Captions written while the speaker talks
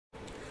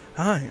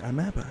Hi, I'm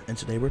Appa, and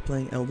today we're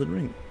playing Elden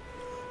Ring.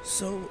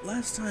 So,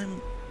 last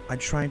time I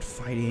tried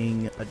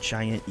fighting a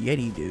giant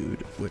Yeti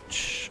dude,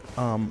 which,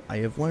 I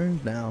have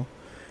learned now,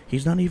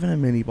 he's not even a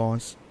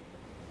mini-boss.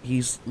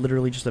 He's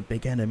literally just a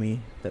big enemy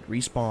that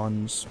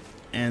respawns,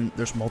 and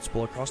there's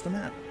multiple across the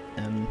map,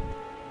 and,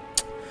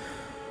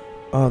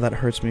 oh, that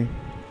hurts me.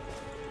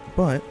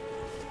 But,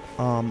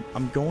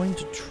 I'm going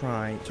to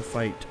try to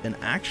fight an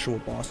actual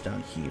boss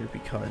down here,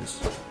 because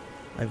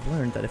I've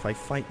learned that if I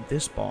fight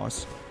this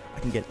boss, I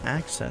can get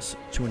access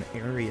to an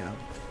area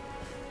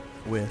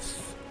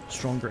with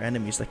stronger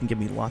enemies that can give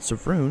me lots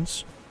of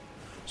runes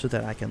so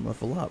that I can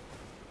level up.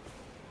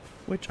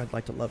 Which I'd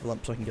like to level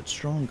up so I can get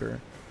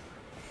stronger.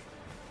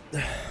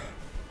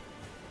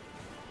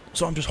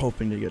 So I'm just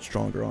hoping to get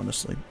stronger,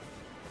 honestly.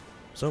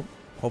 So,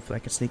 hopefully I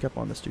can sneak up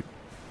on this dude.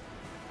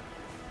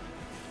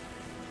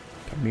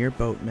 Come here,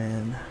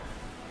 boatman.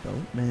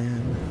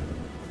 Boatman.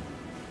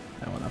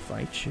 I wanna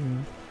fight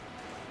you.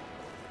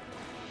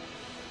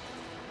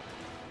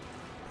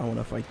 I want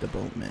to fight the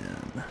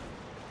boatman.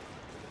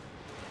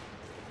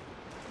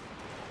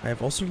 I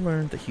have also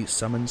learned that he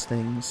summons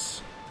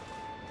things.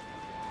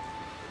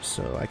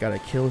 So I gotta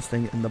kill this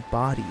thing in the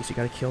bodies. You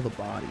gotta kill the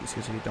bodies,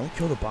 because if you don't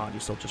kill the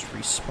bodies, they'll just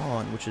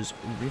respawn, which is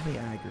really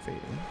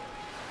aggravating.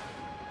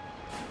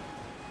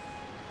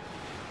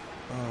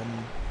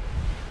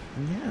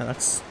 Yeah,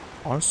 that's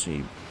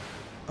honestly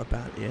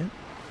about it.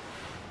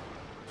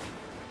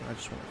 I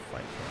just want to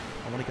fight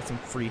him. I want to get some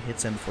free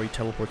hits in before he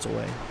teleports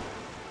away.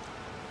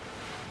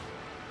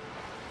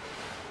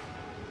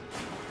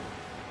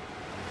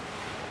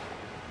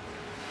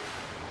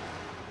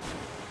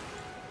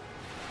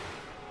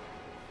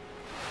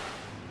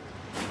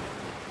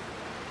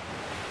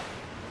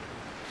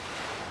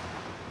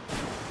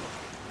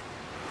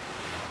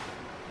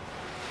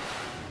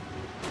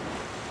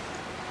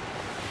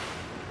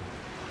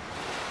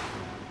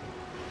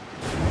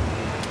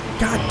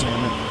 God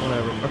damn it.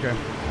 Whatever. Okay.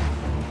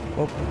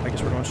 Well, I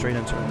guess we're going straight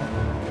into it.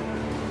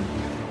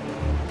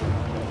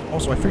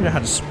 Also, I figured out how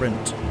to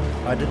sprint.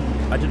 I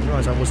didn't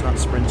realize I was not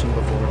sprinting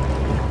before.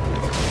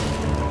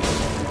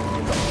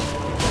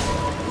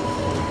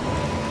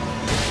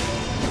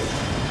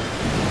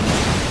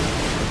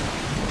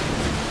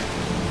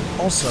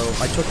 Also,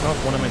 I took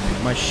off one of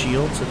my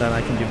shields so that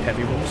I can do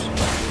heavy rolls.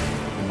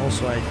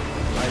 Also, I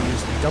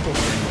use double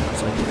swing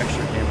so I do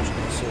extra damage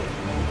with the sword.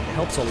 It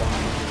helps a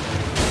lot.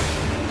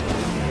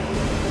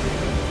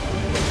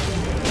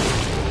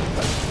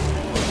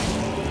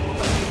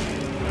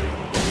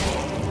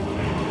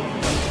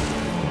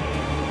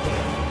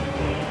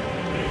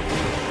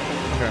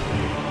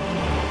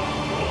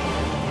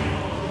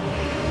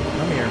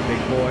 Come here,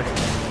 big boy.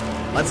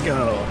 Let's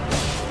go.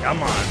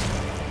 Come on.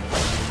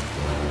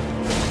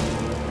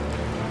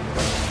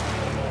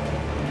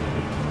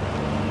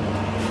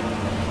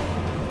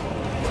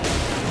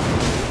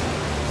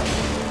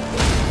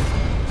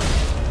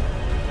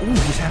 Ooh,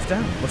 he's half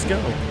down. Let's go.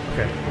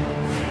 Okay.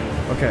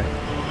 Okay.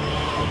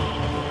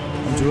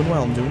 I'm doing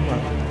well. I'm doing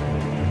well.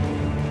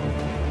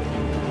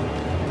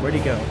 Where'd he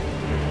go?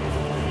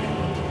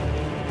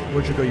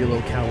 Where'd you go, you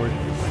little coward?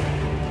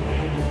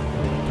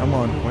 Come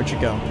on, where'd you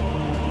go?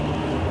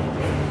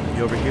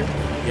 You over here?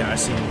 Yeah, I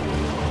see him.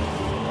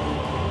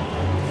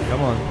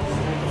 Come on.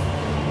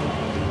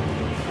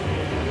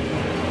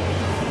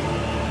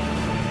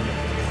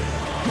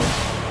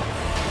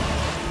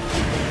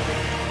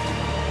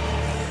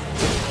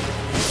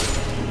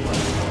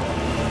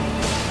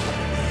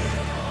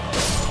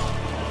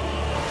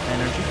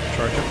 Energy,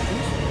 charge up,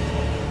 please.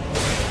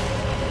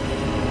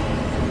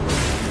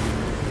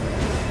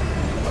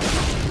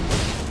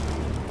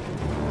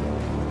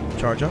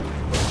 Charge up.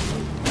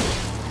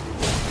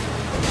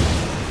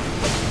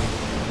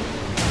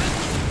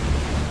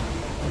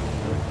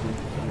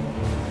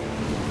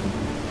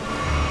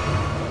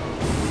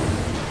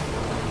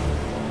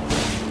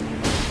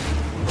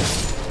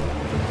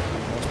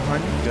 What's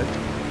behind me? Good.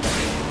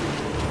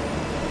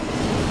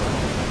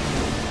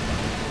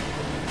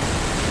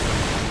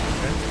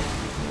 Okay.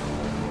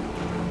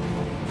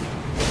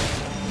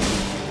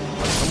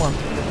 Come on.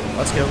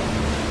 Let's go.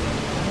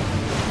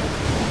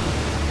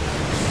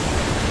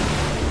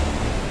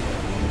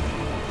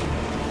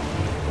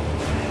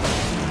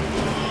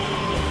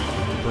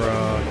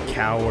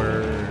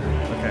 Coward.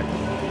 Okay.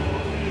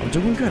 I'm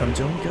doing good. I'm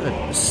doing good.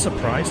 This is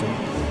surprising.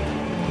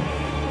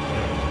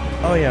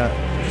 Oh yeah.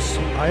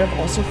 I have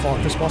also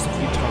fought this boss a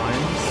few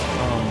times.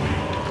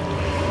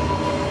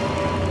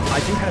 I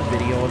do have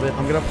video of it.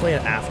 I'm gonna play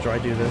it after I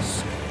do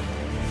this.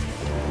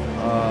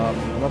 I'm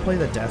gonna play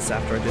the deaths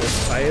after I do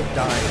this. I have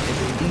died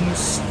at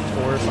least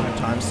 4 or 5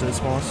 times to this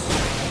boss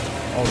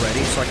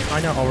already, so I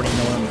kinda already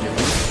know what I'm doing.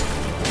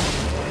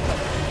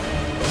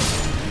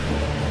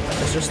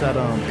 It's just that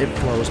it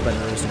flows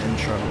better as an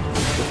intro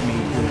with me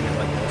doing it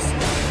like this.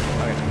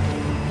 Okay.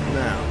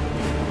 Now,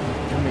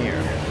 come here.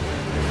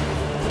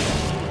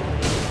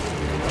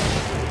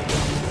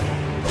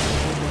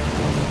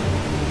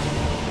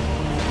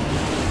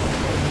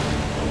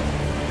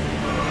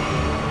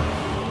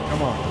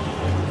 Come on.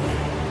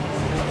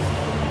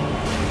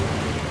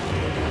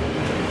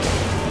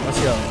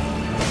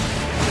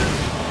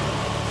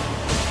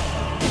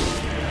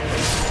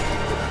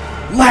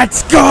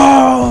 Let's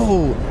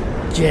go!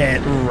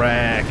 Get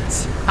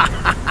wrecked.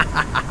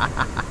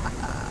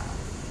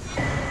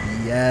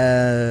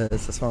 Yes,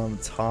 that's what I'm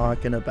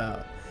talking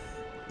about.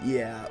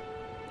 Yeah,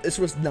 this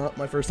was not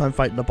my first time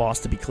fighting the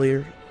boss, to be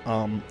clear.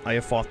 I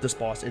have fought this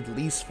boss at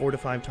least 4 to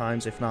 5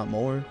 times, if not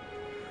more.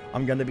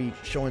 I'm gonna be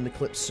showing the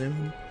clip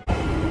soon.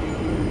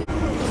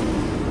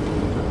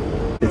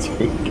 It's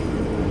fake.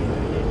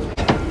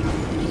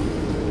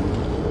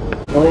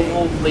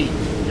 Oh wait,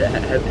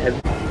 have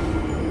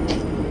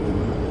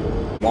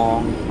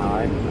long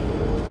time.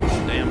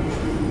 Damn.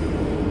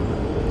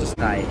 Just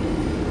died.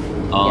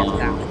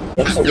 Yeah.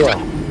 It's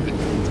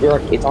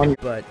on your.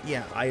 But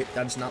yeah,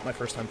 that's not my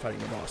first time fighting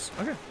the boss.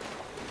 Okay.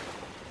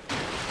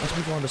 Let's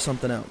move on to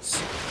something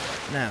else.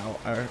 Now,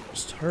 I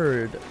just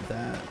heard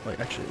that,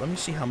 like, actually, let me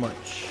see how many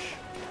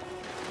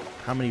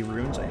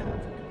runes I have.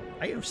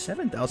 I have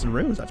 7,000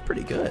 runes, that's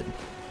pretty good.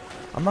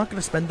 I'm not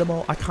gonna spend them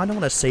all. I kinda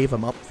wanna save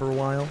them up for a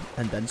while,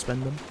 and then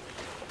spend them.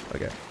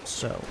 Okay,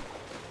 so.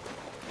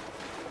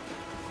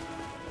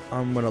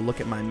 I'm gonna look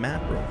at my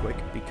map real quick,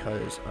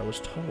 because I was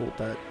told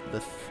that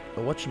the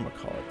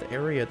whatchamacallit, the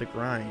area of the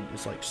grind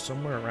is like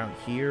somewhere around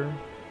here.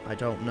 I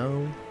don't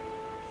know.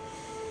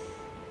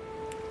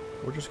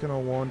 We're just gonna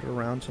wander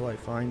around till I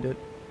find it.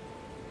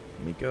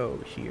 Let me go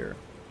here.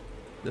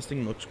 This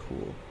thing looks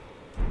cool.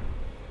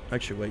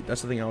 Actually, wait,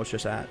 that's the thing I was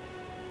just at.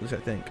 At least I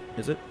think.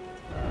 Is it?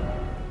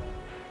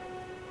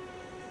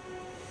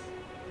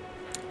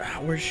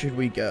 Where should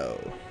we go?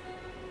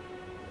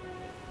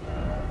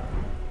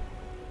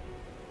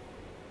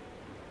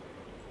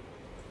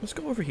 Let's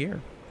go over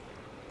here.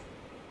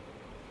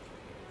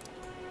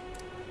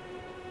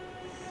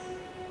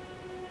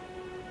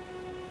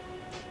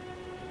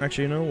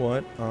 Actually, you know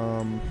what?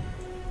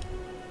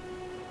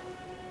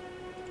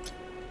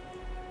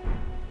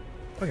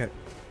 Okay.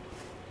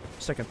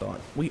 Second thought.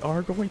 We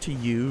are going to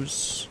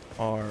use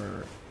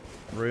our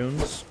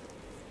runes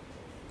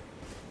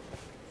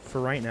for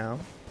right now,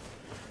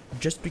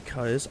 just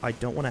because I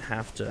don't want to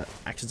have to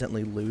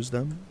accidentally lose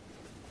them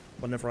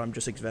whenever I'm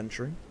just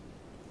adventuring.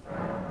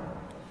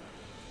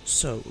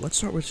 So, let's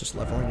start with just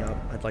leveling up.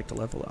 I'd like to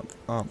level up.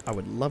 I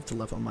would love to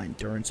level my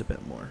endurance a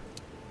bit more.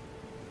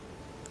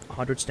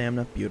 100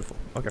 stamina, beautiful.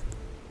 Okay.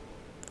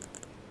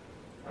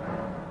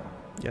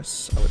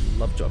 Yes, I would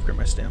love to upgrade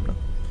my stamina.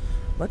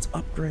 Let's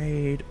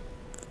upgrade.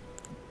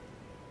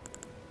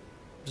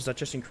 Does that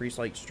just increase,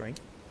 like,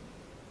 strength?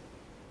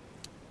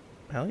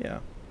 Hell yeah.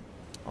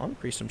 I'll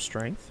increase some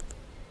strength.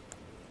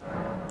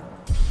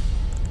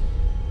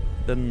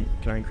 Then,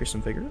 can I increase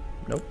some vigor?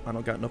 Nope, I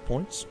don't got enough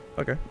points.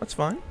 Okay, that's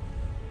fine.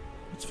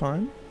 That's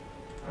fine.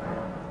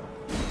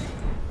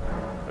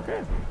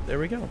 Okay, there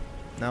we go.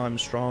 Now I'm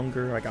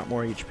stronger, I got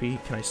more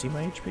HP. Can I see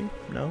my HP?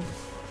 No.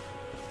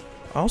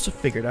 I also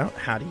figured out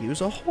how to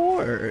use a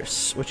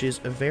horse, which is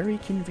very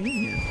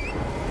convenient.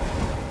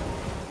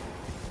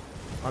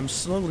 I'm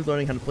slowly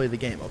learning how to play the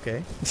game,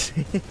 okay?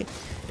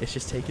 It's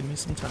just taking me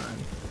some time.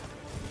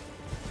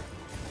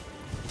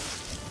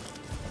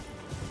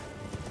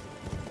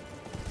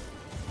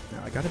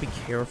 Now, I gotta be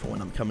careful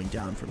when I'm coming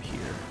down from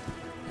here,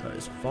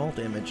 because fall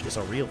damage is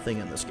a real thing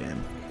in this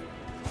game.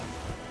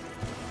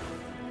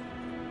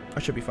 I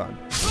should be fine.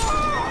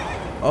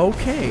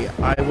 Okay,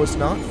 I was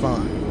not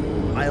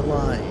fine. I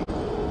lied.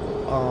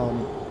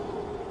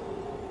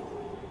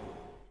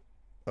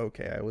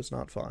 Okay, I was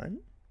not fine.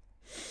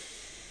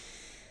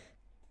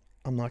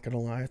 I'm not gonna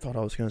lie, I thought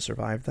I was gonna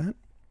survive that.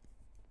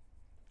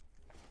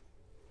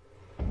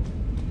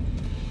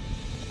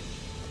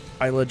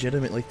 I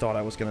legitimately thought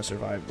I was gonna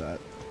survive that.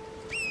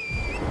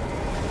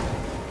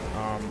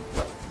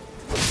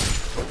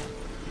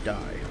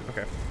 Die.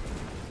 Okay.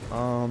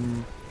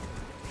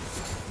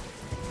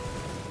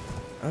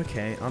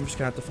 Okay, I'm just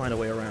gonna have to find a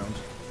way around.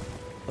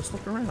 Let's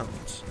look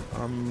around.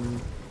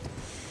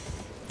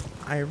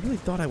 I really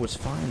thought I was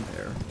fine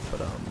there,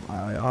 but,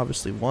 I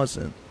obviously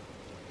wasn't.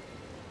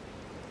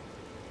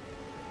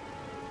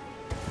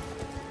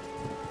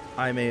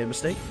 I made a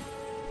mistake.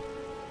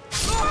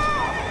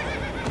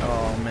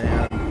 Oh,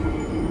 man.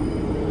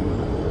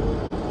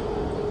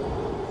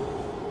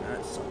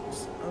 That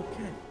sucks.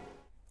 Okay.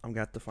 I'm gonna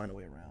have to find a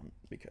way around,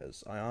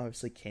 because I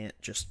obviously can't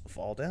just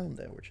fall down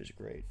there, which is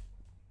great.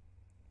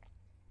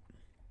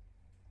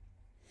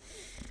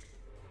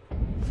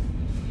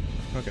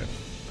 Okay.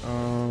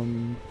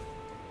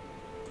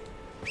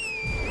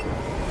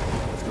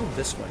 Let's go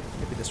this way.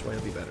 Maybe this way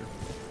will be better.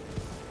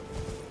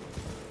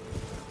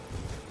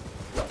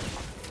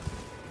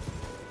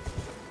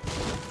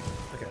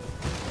 Okay.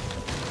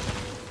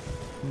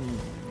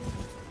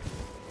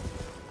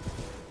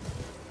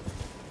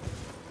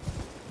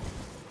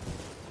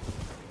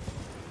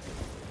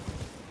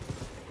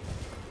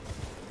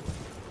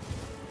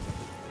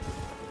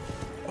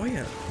 Oh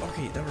yeah,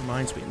 okay, that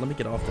reminds me. Let me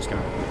get off this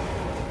guy.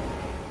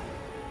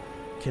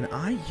 Can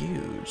I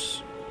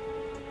use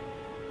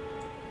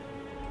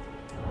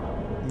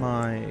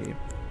my...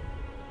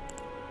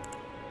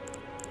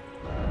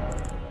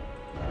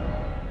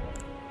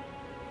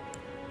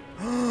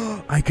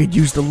 I could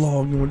use the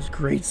long one's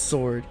great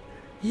sword.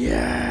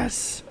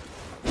 Yes!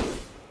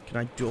 Can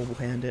I dual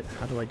hand it?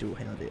 How do I dual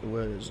hand it? It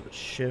was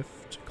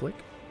shift, click?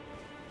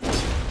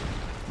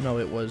 No,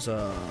 it was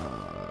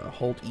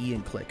hold E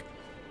and click.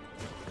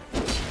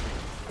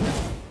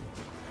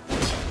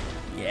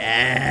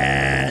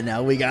 Yeah,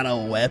 now we got a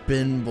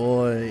weapon,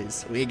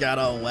 boys. We got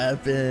a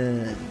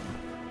weapon.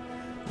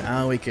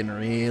 Now we can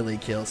really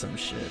kill some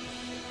shit.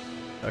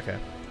 Okay.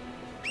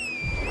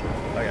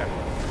 Okay.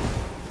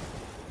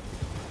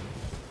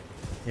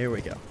 Here we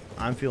go.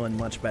 I'm feeling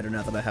much better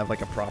now that I have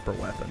like a proper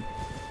weapon.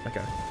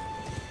 Okay.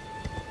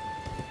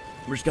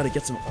 We just gotta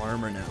get some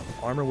armor now.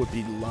 Armor would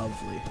be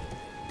lovely.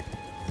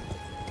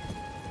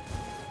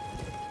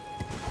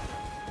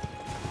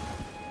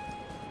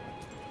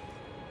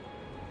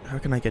 How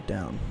can I get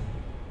down?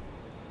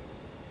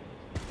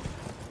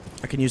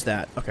 I can use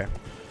that. Okay.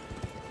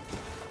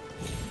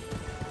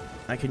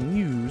 I can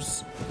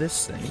use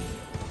this thing.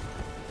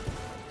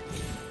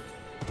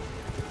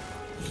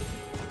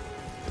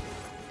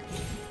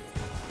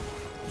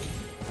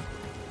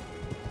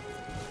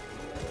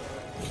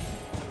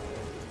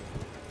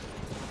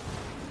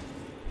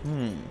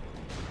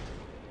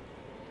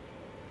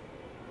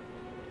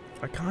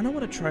 I kind of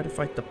want to try to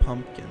fight the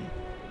pumpkin.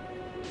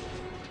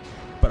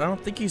 But I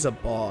don't think he's a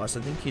boss.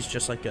 I think he's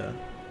just like a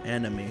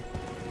enemy.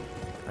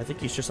 I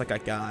think he's just like a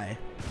guy.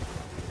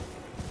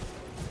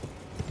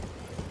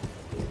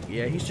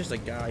 Yeah, he's just a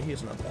guy. He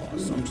isn't a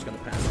boss. So I'm just going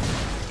to pass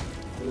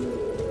him.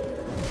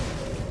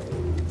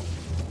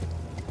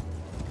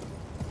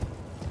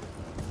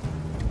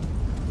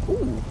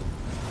 Ooh.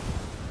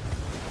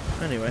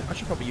 Anyway, I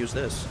should probably use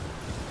this.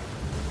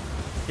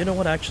 You know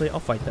what, actually? I'll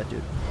fight that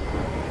dude.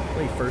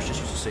 Let me first just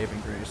use a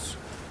saving grace.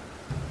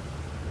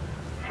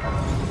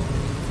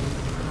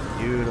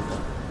 Beautiful.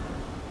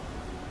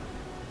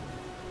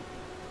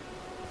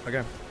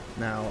 Okay.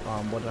 Now,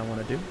 what do I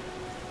want to do?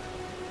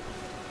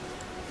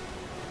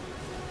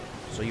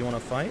 So you want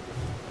to fight?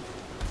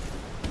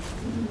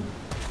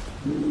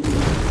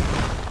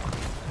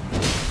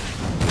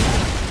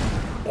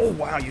 Oh,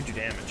 wow, you do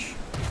damage.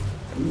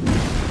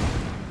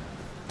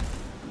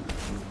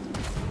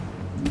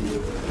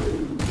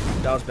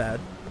 That was bad.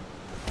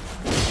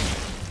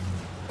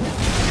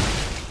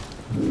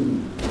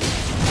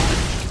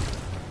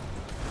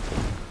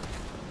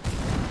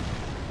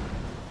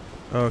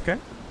 Okay.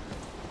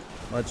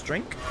 Let's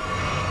drink.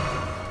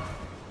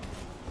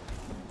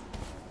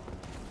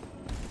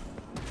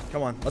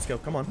 Come on, let's go,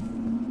 come on.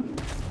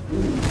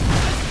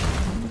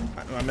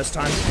 I missed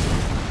time.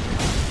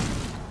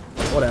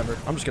 Whatever,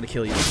 I'm just gonna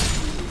kill you.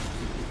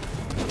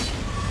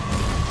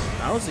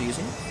 That was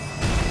easy.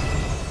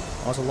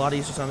 That was a lot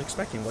easier than I was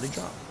expecting. What did he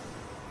drop?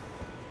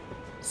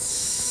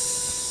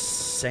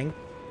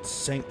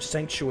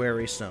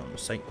 Sanctuary stone.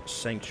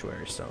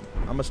 Sanctuary stone.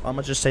 I'm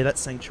gonna just say that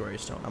sanctuary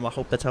stone. I'm gonna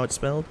hope that's how it's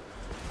spelled.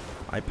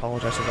 I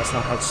apologize if that's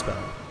not how it's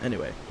spelled.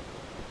 Anyway.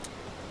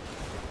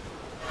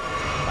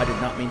 I did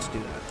not mean to do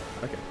that.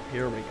 Okay,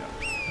 here we go.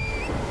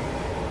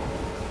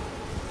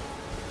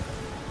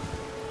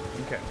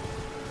 Okay.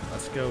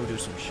 Let's go do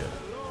some shit.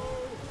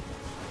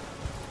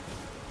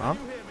 Huh?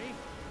 Can you hear me?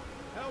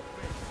 Help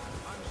me.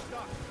 I'm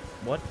stuck.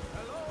 What?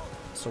 Hello?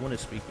 Someone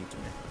is speaking to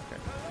me. Okay.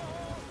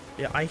 Hello?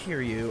 Yeah, I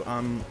hear you.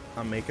 I'm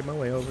making my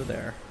way over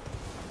there.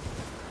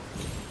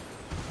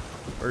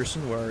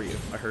 Person, where are you?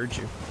 I heard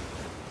you.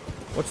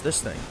 What's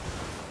this thing?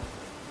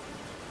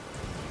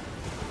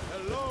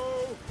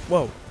 Hello?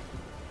 Whoa.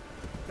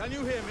 Can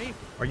you hear me?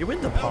 Are you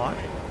in the Help pot?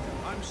 me.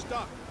 I'm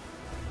stuck.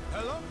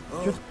 Hello?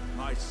 You're- Oh,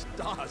 my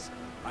stars.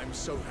 I'm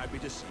so happy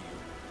to see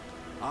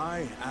you.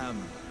 I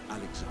am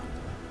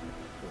Alexander,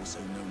 also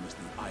known as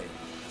the Iron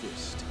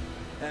Fist.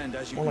 And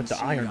as you More can like the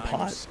see, Iron I'm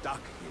Pot.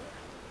 stuck here.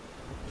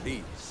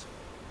 Please,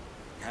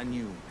 can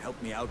you help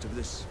me out of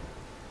this?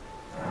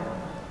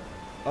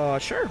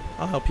 Sure.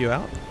 I'll help you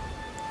out.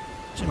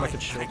 Seem like My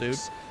a chill dude.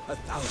 thanks.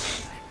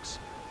 1,000 thanks.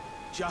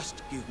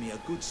 Just give me a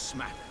good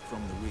smack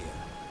from the rear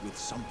with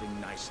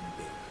something nice and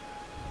big.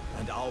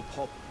 And I'll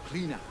pop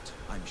clean out,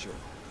 I'm sure.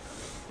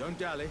 Don't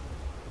dally.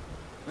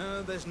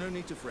 There's no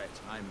need to fret.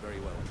 I'm very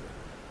well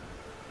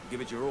trained. Give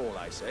it your all,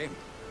 I say.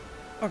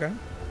 Okay.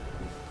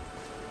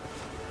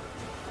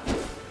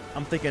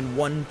 I'm thinking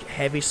one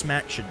heavy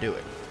smack should do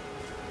it.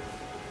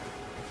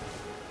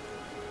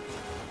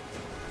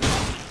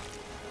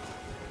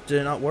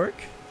 Did it not work?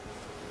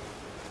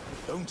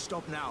 Don't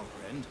stop now,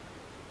 friend.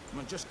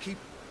 Just keep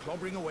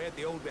clobbering away at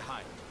the old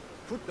behind.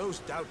 Put those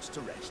doubts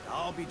to rest.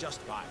 I'll be just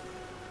fine.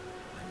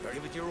 I'm very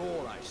with your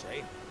all, I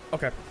say.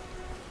 Okay.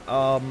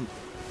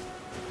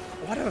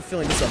 Why do I have a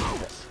feeling this is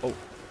a... Oh.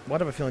 Why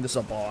do I have a feeling this is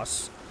a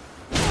boss?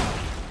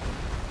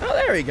 Oh,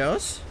 there he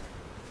goes.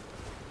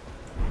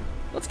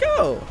 Let's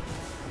go.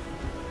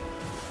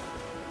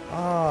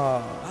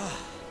 Ah.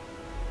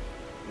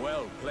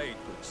 Well played,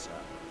 good sir.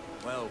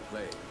 Well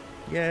played.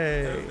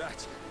 Yay. Though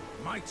that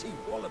mighty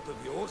wallop of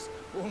yours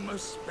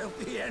almost spelled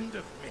the end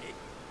of me.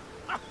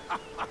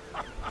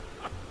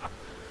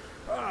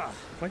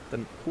 Like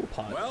the cool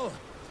pot. Well,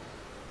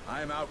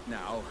 I'm out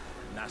now,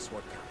 and that's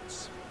what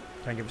counts.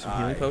 Can I give him some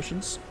healing Aye.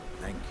 potions?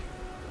 Thank you.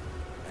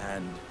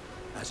 And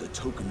as a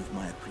token of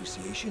my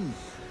appreciation,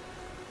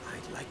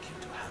 I'd like you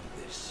to have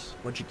this.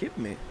 What'd you give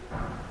me?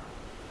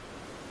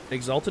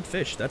 Exalted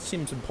fish. That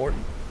seems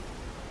important.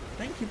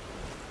 Thank you.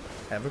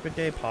 Have a good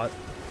day, Pot.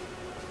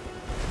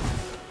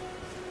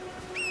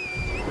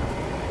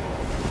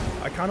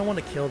 I kind of want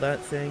to kill that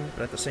thing,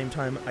 but at the same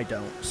time, I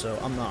don't, so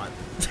I'm not.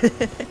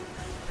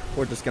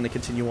 We're just going to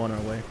continue on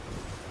our way.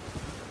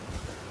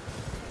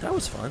 That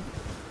was fun.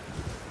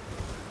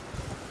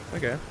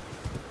 Okay.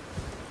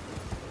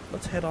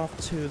 Let's head off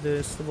to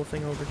this little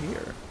thing over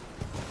here.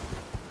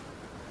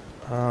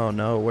 Oh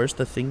no, where's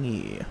the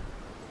thingy?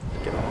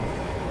 Get off.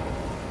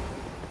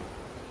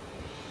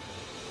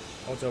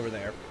 Oh, it's over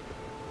there.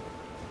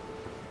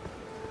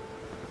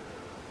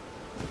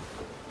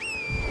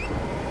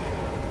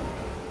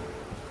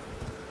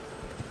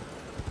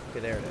 Okay,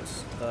 there it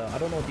is. I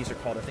don't know what these are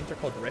called. I think they're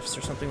called rifts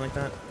or something like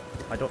that.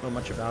 I don't know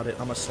much about it.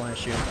 I'm gonna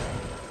slash you.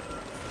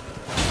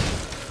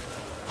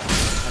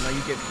 I know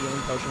you get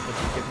healing potions, but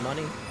you give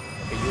money.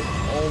 Okay, you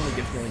only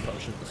give healing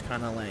potions. It's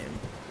kind of lame.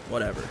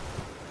 Whatever.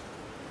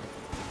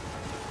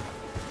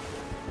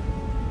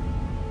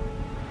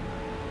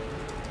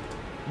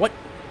 What?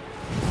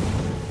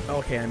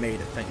 Okay, I made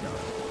it. Thank God.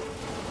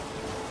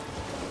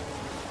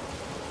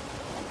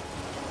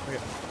 Okay.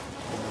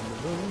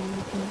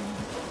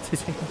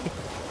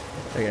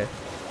 Okay,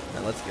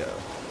 now let's go.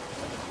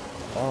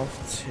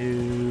 Off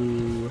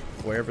to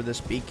wherever this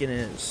beacon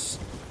is,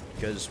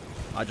 because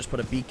I just put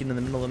a beacon in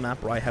the middle of the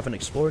map where I haven't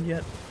explored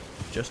yet,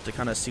 just to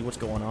kind of see what's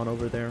going on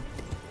over there.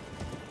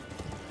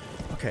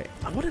 Okay,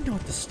 I want to know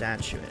what the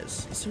statue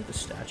is. Let's see what the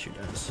statue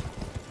does.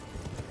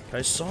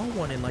 I saw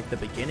one in like the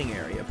beginning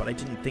area, but I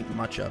didn't think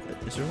much of it.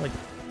 Is there like...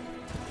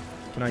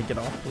 Can I get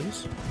off,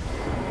 please?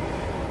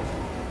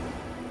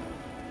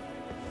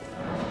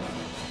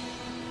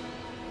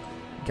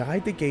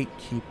 Guide the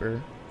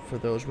gatekeeper for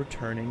those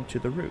returning to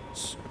the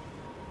roots.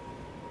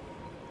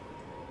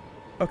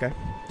 Okay,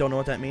 don't know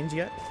what that means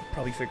yet.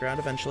 Probably figure out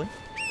eventually.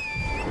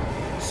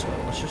 So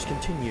let's just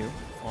continue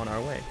on our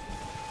way.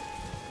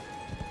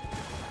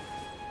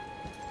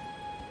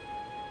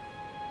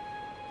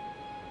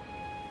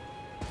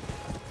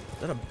 Is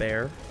that a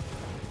bear?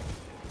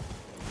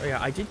 Oh yeah,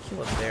 I did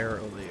kill a bear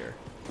earlier.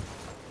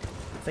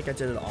 I think I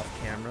did it off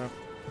camera.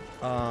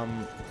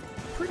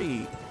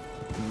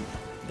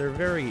 They're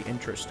very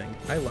interesting.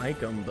 I like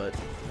them, but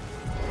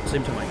at the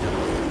same time I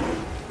don't.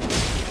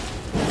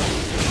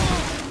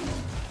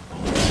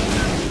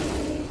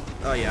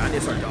 Oh yeah, I need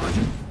to start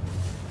dodging.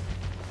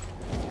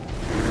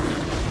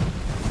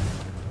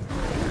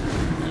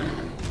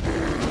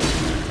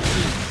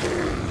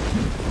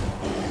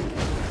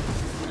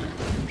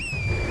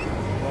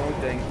 Wrong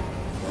thing.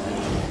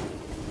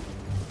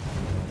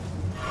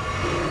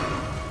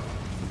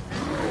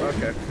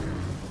 Okay.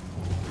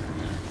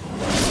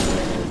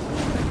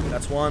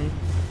 That's one.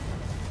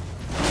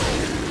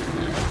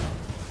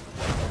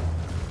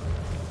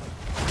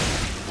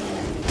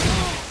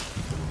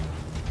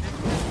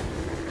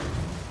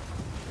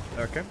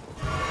 Okay.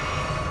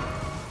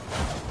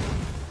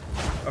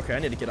 Okay, I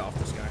need to get off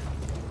this guy.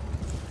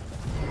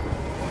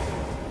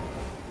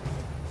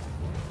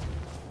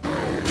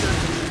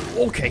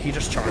 Okay, he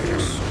just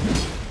charges.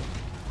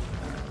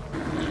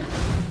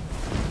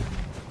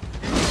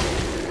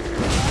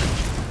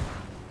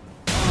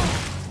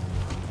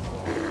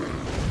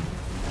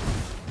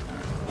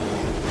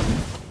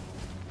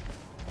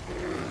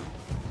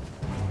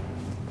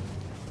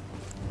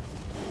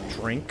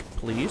 Drink,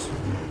 please.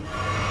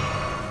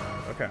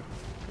 Okay.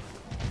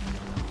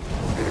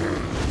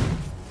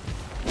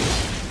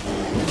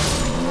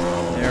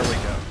 There we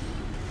go.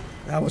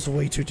 That was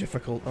way too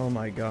difficult. Oh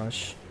my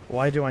gosh.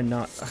 Why do I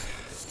not...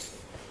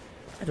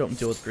 I don't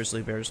deal with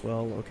grizzly bears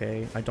well,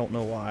 okay? I don't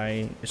know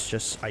why. It's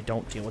just I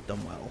don't deal with them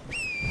well.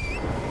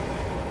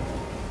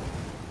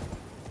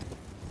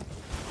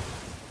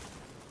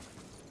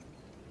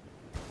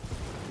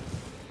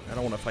 I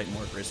don't want to fight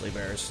more grizzly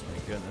bears. My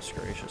goodness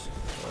gracious.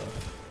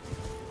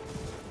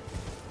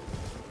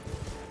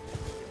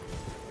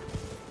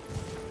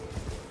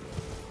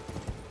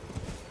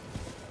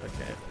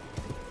 Okay.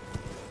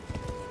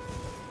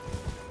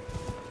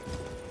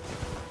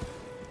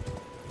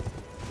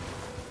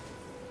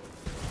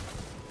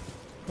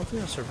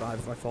 Hopefully I'll survive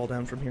if I fall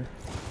down from here.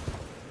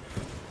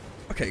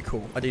 Okay,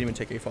 cool. I didn't even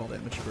take a fall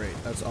damage. Great.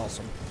 That's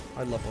awesome.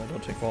 I love when I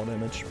don't take fall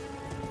damage.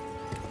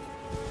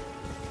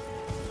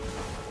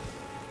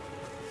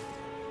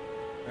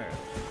 Alright.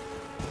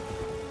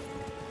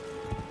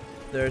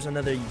 There's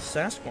another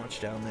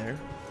Sasquatch down there.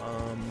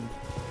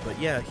 But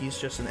yeah, he's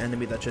just an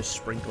enemy that just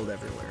sprinkled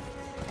everywhere.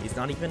 He's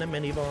not even a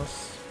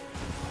mini-boss.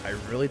 I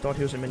really thought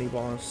he was a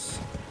mini-boss.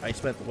 I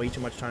spent way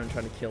too much time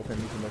trying to kill him,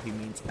 even though he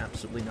means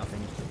absolutely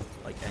nothing,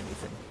 like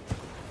anything.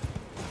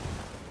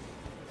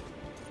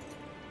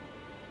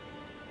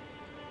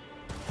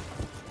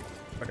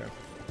 Okay.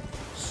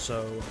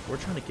 So, we're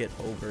trying to get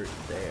over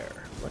there.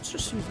 Let's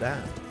just use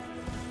that.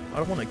 I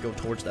don't want to go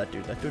towards that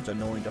dude. That dude's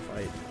annoying to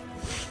fight.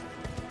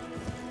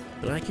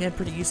 But I can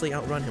pretty easily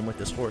outrun him with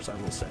this horse, I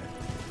will say.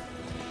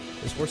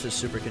 This horse is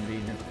super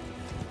convenient.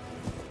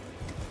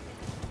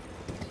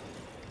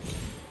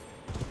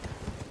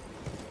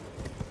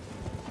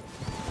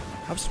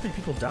 How so many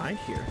people died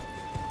here?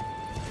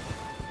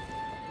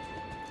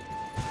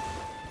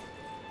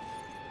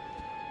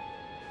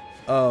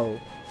 Oh.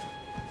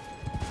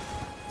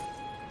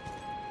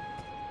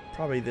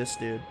 Probably this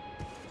dude.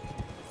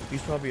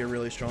 He's probably a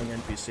really strong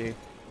NPC.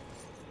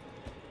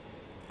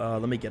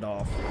 Let me get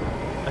off.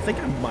 I think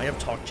I might have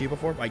talked to you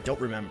before, but I don't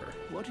remember.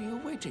 What are you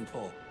waiting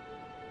for?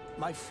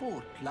 My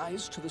fort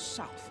lies to the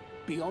south,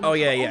 beyond. Oh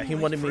yeah, yeah. He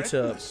Always wanted me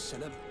to breathless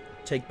and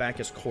take back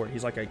his court.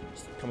 He's like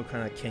some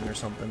kind of king or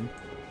something.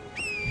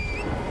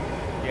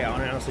 Yeah,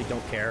 I honestly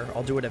don't care.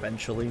 I'll do it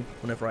eventually,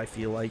 whenever I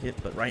feel like it.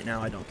 But right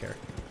now, I don't care.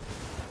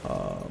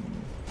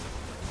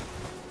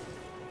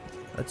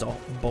 That's a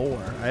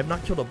boar. I have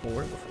not killed a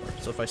boar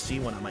before, so if I see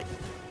one, I might.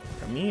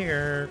 Come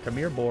here,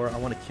 boar. I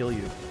want to kill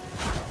you.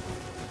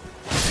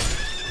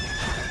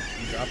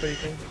 You drop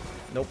anything?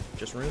 Nope,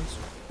 just runes.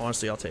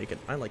 Honestly, I'll take it.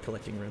 I like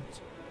collecting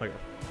runes. Okay.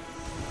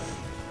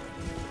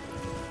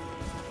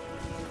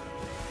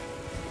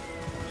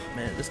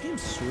 Man, this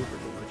game's super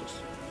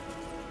gorgeous.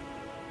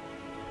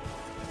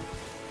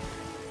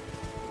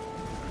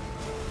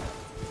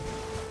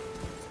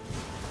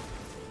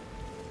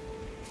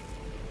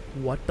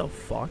 What the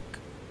fuck?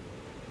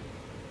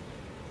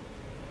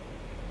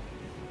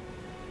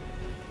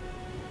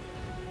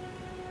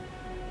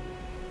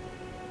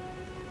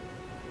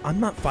 I'm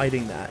not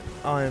fighting that.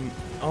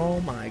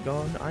 Oh my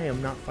god, I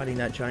am not fighting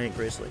that giant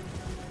grizzly.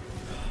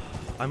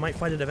 I might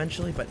fight it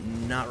eventually, but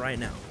not right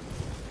now.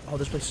 Oh,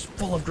 this place is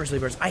full of grizzly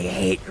bears. I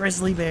hate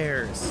grizzly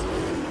bears.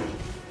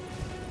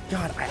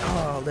 God,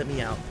 oh, let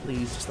me out,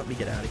 please. Just let me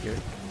get out of here.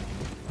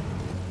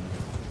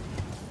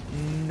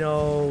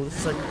 No, this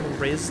is a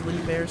grizzly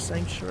bear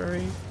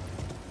sanctuary.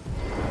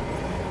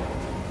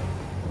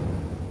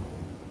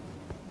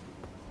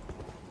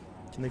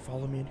 Can they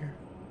follow me in here?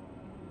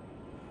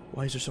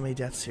 Why is there so many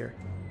deaths here?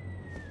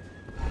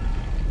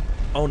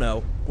 Oh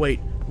no.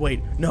 Wait,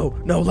 no,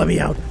 let me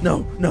out.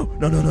 No.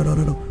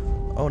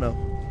 Oh no.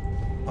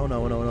 Oh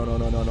no,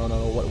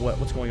 no.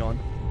 What's going on?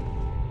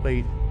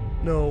 Wait.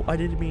 No, I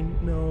didn't mean,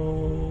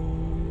 no.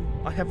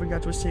 I haven't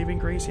got to a saving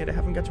grace yet. I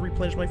haven't got to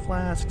replenish my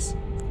flasks.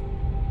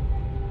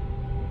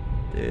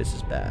 This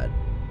is bad.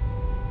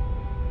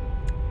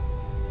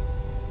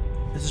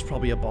 This is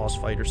probably a boss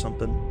fight or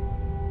something.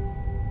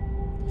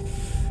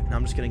 And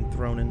I'm just getting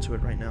thrown into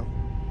it right now.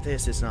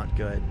 This is not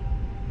good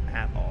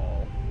at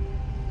all.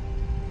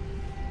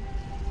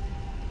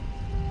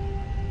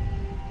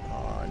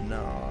 Oh,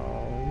 no.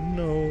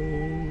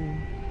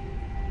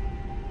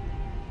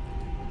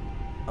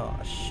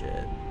 Oh,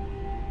 shit.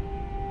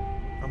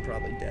 I'm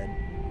probably dead.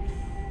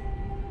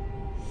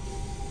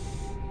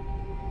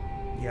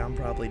 Yeah, I'm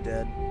probably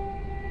dead.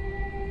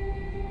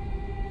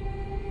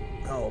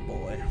 Oh,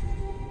 boy.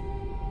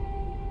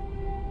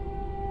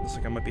 Looks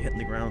like I might be hitting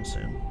the ground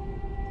soon.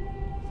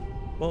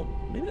 Well,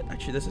 maybe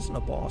actually this isn't a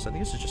boss. I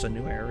think this is just a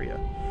new area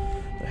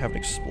that I haven't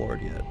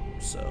explored yet.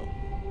 So,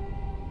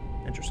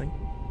 interesting.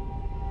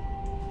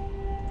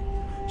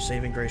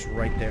 Saving grace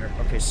right there.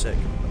 Okay, sick.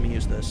 Let me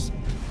use this.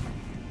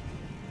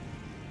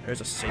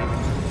 There's a saving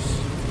grace.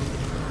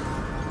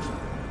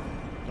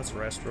 Let's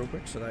rest real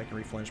quick so that I can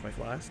replenish my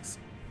flasks.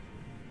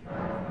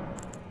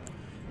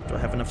 Do I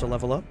have enough to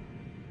level up?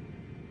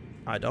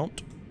 I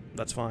don't.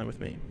 That's fine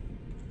with me.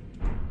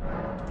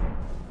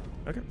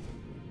 Okay.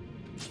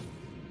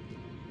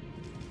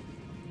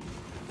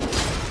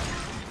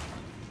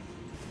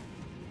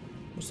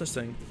 What's this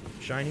thing?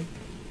 Shiny?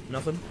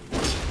 Nothing?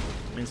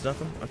 Means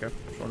nothing? Okay,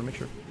 just want to make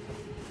sure.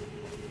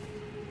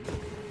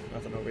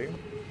 Nothing over here.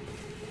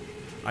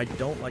 I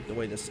don't like the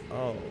way this...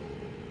 Oh,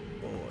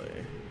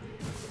 boy.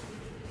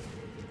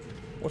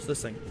 What's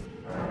this thing?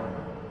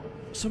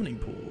 Summoning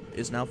pool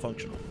is now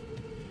functional.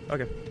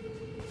 Okay.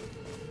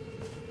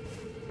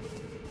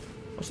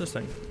 What's this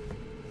thing?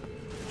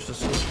 It's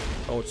just...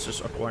 Oh, it's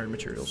just acquired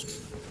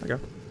materials.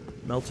 Okay.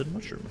 Melted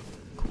mushroom.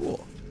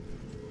 Cool.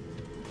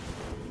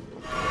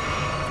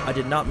 I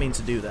did not mean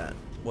to do that.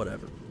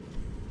 Whatever.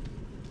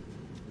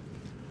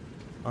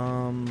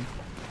 Golden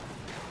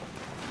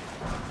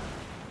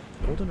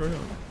rune.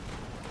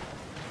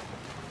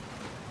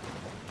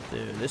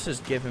 Dude, this is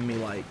giving me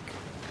like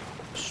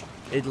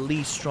at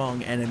least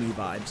strong enemy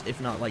vibes,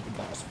 if not like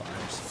boss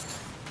vibes.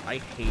 I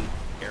hate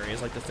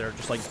areas like this. They're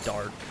just like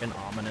dark and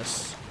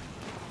ominous.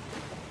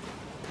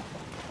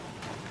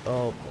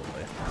 Oh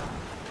boy.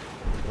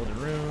 Golden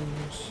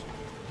runes.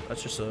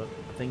 That's just a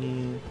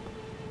thingy.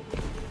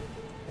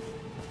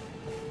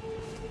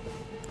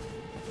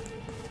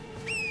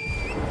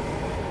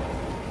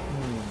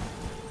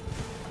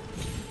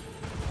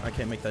 I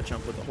can't make that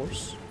jump with the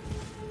horse.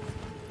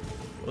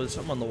 Oh, there's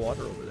something on the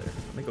water over there.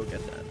 Let me go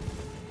get that.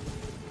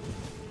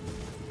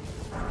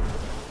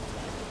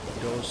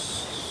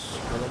 Ghost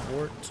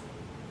Teleport.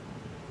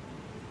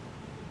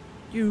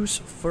 Use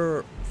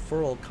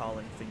furl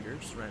calling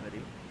fingers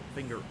remedy.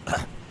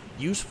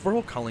 Use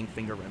furl calling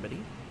finger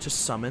remedy to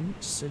summon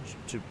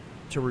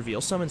to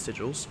reveal summon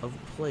sigils of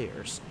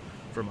players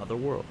from other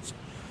worlds.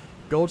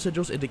 Gold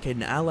sigils indicate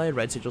an ally,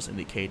 red sigils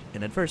indicate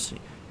an adversary.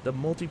 The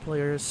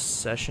multiplayer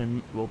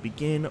session will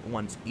begin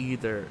once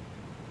either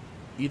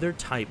Either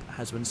type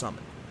has been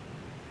summoned.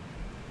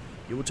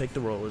 You will take the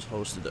role as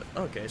host of the...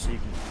 Okay, so you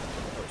can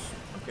host.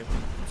 Okay,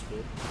 that's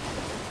cool.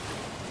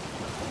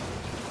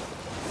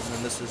 And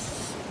then this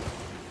is...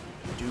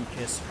 Do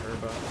Kiss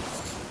Herba.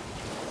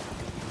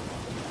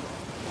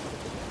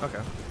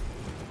 Okay.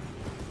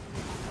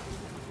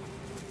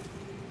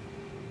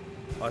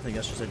 Oh, I think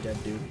that's just a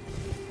dead dude.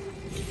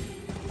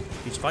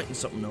 He's fighting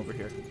something over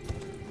here.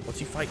 What's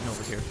he fighting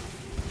over here?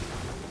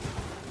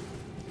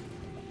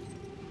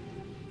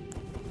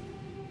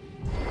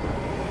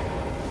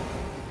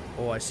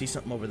 Oh, I see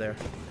something over there.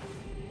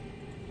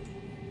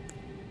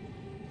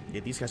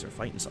 Yeah, these guys are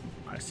fighting something.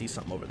 I see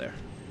something over there.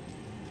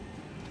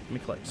 Let me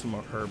collect some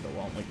more herb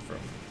while I'm waiting for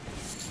him.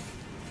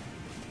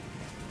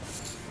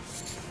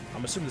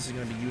 I'm assuming this is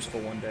going to be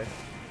useful one day.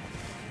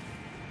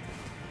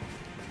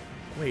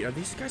 Wait, are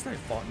these guys that I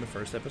fought in the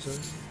first episode?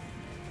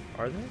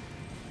 Are they?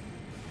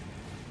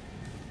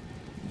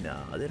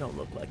 Nah, they don't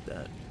look like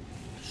that.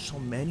 There's so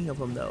many of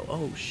them, though.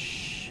 Oh,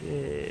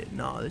 shit.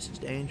 Nah, this is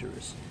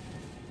dangerous.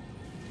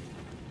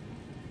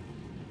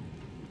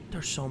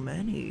 There's so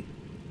many.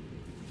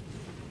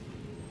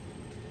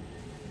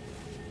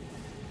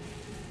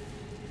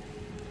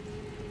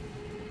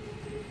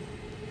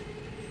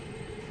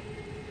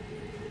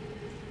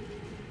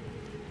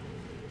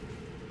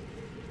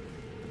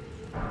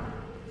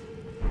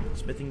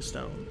 Smithing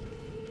stone.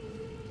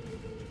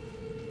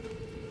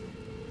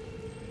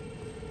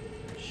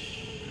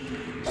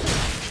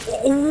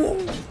 Oh!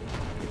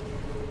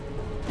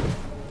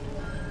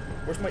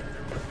 Where's my...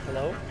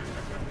 Hello?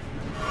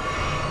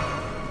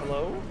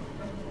 Hello?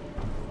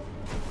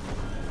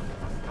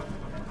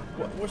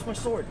 Where's my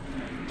sword?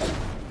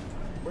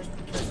 Where's my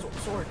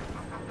sword?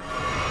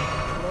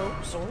 Hello?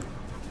 Sword?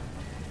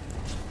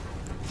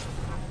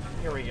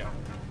 Here we go.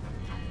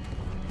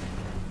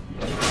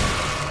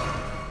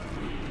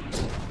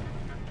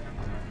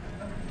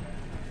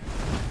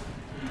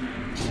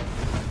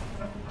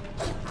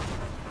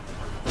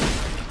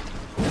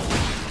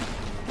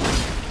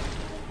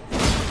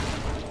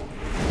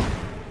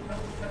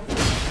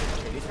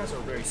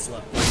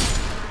 Slow,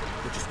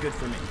 which is good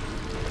for me.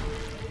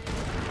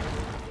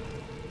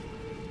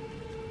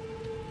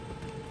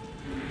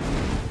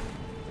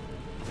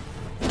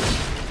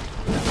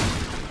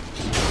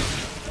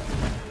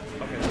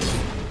 Okay,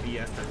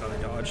 BS, I thought I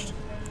dodged.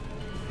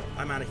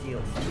 I'm out of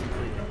heals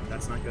completely.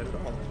 That's not good at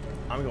all.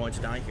 I'm going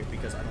to die here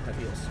because I don't have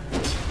heals.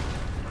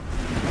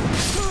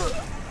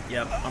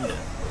 Yep, I'm dead.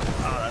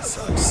 Oh, that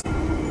sucks.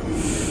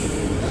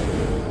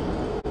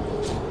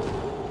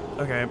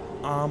 Okay,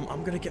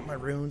 I'm gonna get my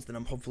runes, then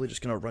I'm hopefully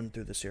just gonna run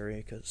through this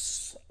area,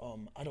 because,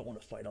 I don't want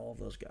to fight all of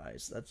those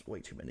guys. That's way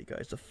too many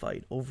guys to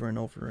fight over and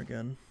over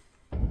again.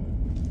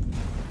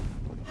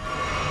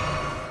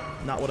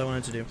 Not what I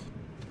wanted to do.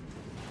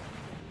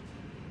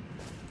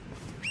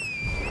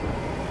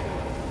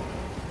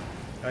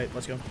 Alright,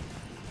 let's go.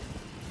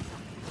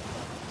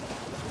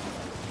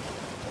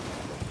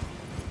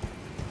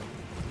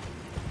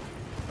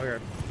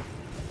 Okay.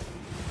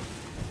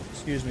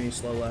 Excuse me,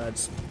 slow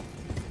lads.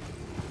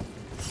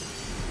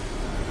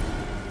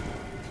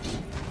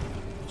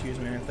 Excuse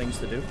me, I have things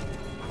to do.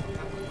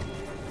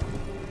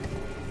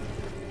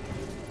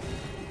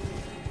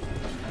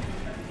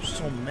 There's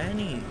so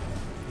many.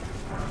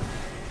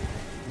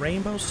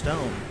 Rainbow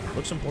stone.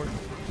 Looks important.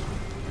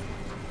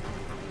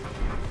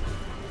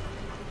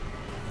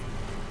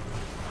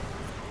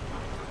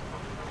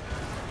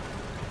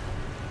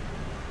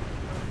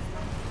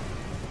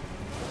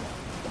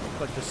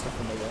 Look like this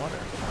stuff in the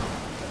water.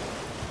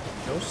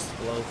 Ghost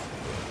glow.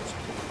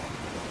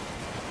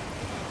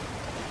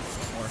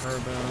 More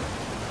herba.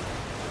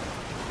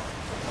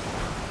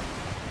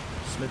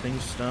 Smithing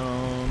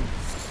stone.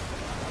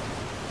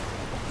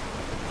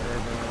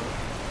 Herba.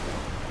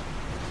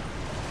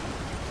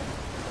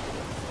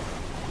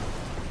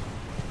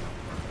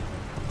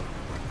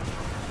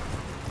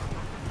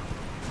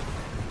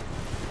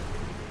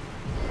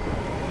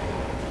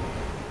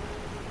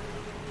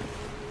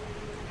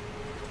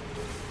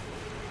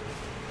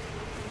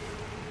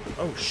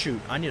 Oh shoot,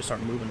 I need to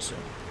start moving soon.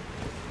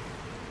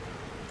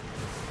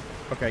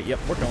 Okay, yep,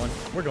 we're going.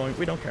 We're going.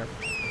 We don't care.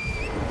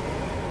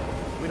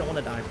 We don't want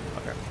to die.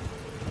 Okay.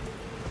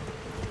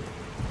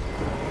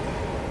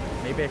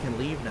 Maybe I can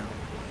leave now.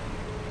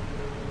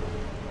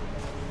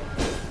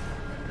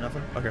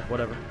 Nothing? Okay,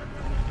 whatever.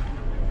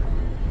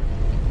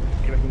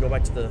 Maybe I can go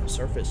back to the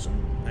surface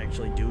and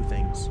actually do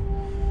things.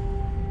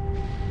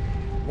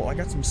 Well, I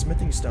got some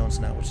smithing stones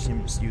now, which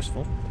seems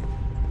useful.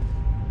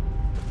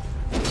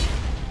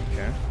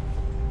 Okay.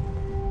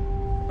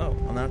 Oh,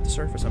 I'm not at the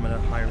surface. I'm at a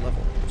higher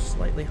level.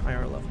 Slightly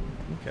higher level.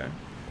 Okay.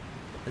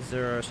 Is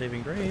there a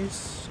saving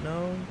grace?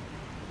 No?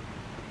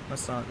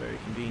 That's not very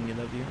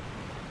convenient of you.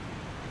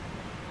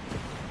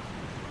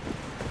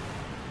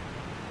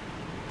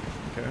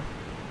 Okay.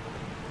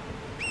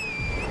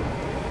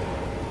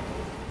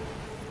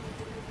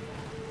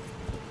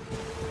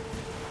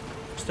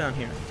 What's down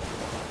here?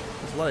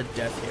 There's a lot of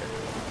death here.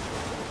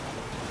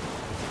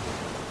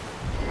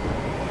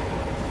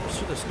 What's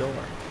through this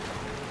door?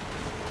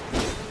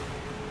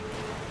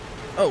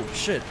 Oh,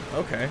 shit.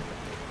 Okay.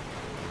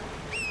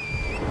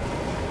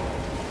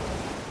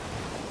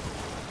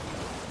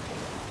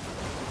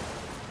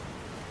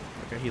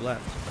 Okay, he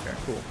left. Okay,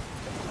 cool.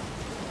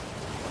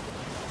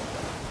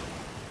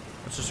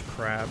 That's just a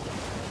crab.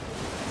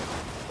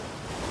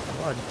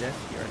 A lot of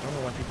death here. I don't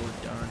know why people are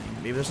dying.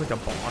 Maybe there's like a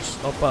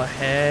boss up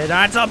ahead.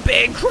 That's a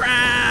big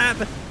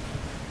crab!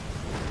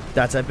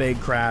 That's a big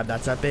crab.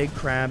 That's a big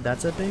crab.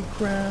 That's a big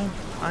crab.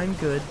 I'm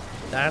good.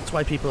 That's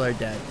why people are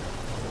dead.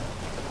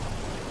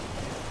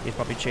 He's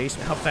probably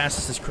chasing. How fast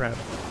is this crab?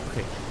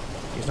 Okay.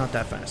 He's not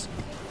that fast.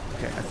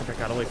 Okay, I think I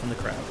got away from the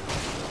crab.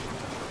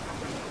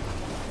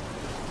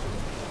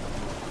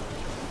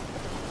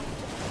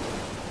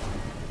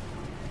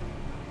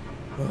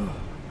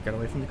 Got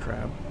away from the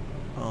crab.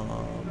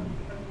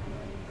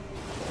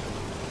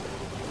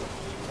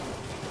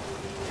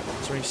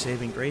 Is there any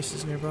saving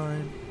graces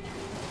nearby?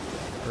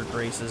 Or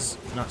graces,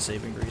 not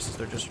saving graces,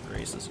 they're just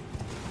graces.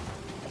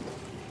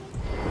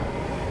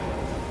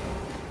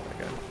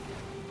 Okay.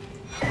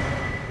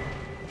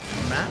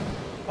 Map?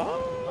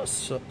 Oh,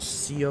 so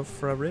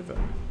Siofra River.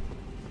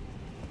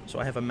 So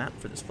I have a map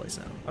for this place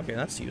now. Okay,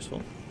 that's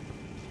useful.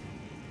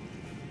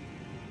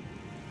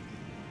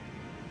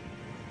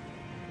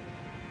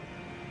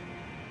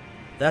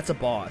 That's a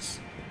boss.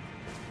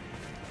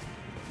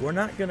 We're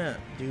not gonna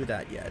do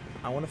that yet.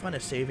 I want to find a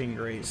saving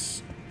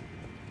grace.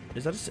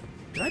 Is that a...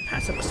 Did I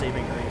pass up a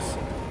saving grace?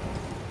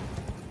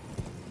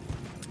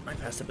 I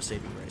passed up a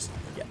saving grace.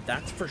 Yeah,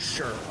 that's for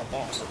sure a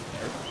boss over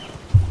there.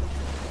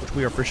 Which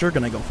we are for sure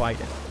gonna go fight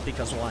it.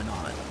 Because why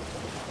not?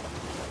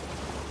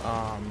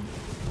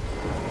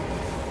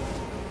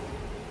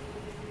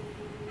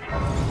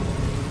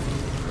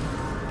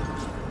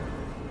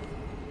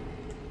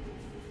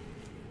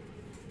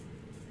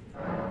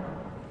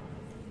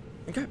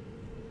 Okay.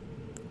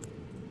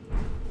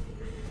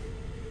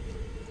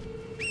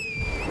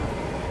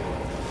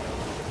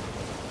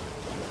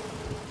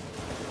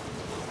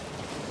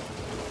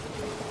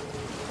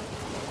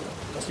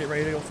 Let's get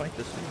ready to go fight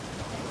this thing.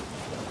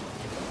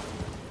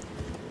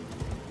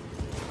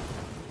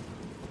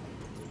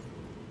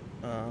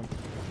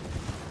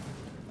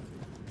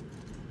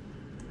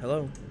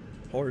 Hello,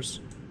 horse.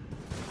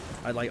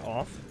 I'd like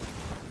off.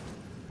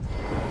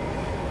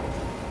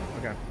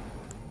 Okay.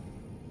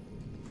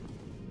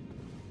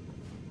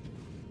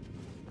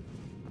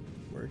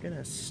 We're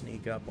gonna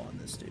sneak up on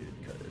this dude,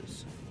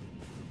 cause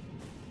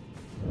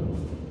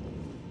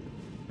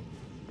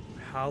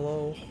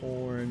Hollow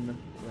Horn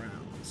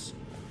Grounds.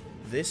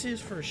 This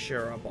is for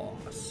sure a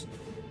boss.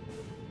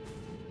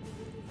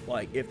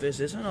 Like, if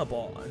this isn't a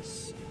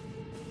boss,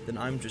 then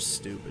I'm just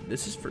stupid.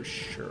 This is for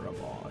sure a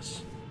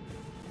boss.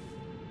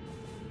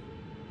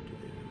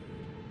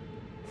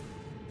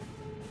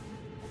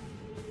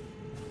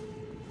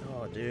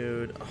 Oh,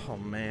 dude. Oh,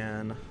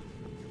 man.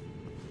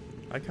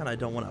 I kind of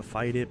don't want to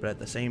fight it, but at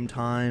the same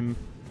time...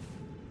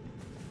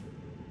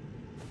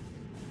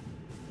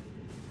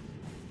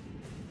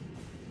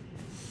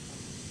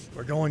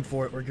 We're going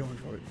for it. We're going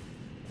for it.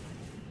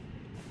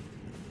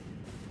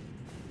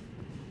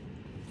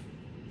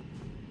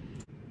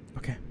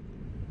 Okay.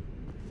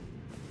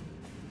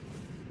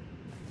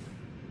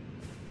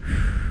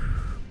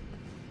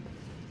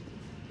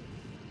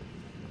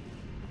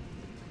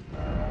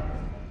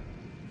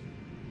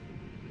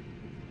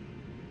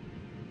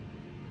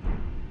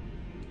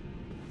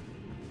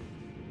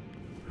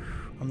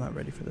 I'm not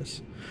ready for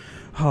this.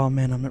 Oh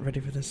man, I'm not ready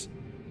for this.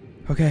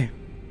 Okay.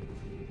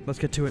 Let's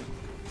get to it.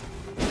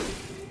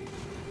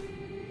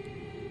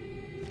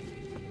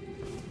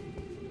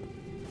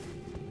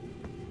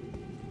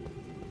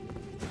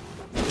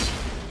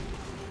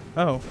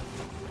 Oh.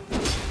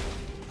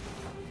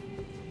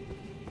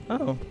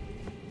 Oh.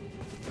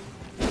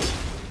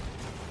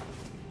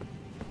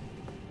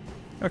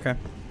 Okay.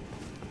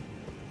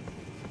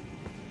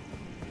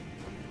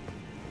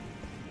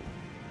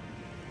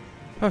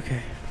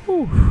 Okay.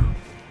 Whew.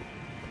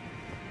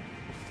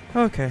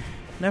 Okay.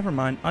 Never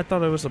mind. I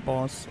thought it was a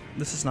boss.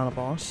 This is not a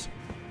boss.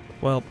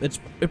 Well, it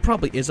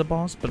probably is a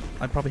boss, but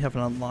I probably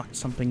haven't unlocked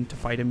something to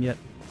fight him yet.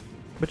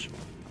 Which,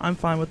 I'm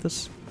fine with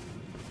this.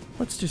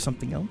 Let's do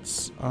something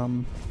else.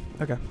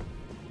 Okay.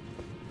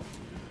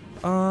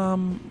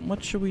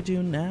 What should we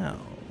do now?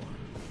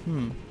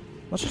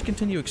 Let's just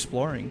continue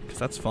exploring, because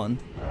that's fun.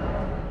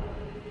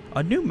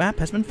 A new map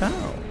has been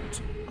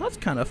found. Oh, that's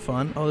kind of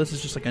fun. Oh, this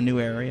is just like a new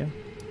area.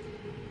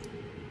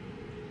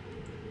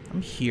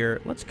 I'm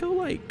here. Let's go,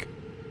 like...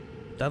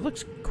 That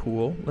looks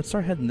cool. Let's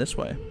start heading this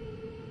way.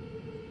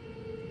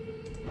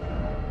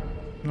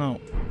 No.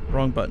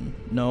 Wrong button.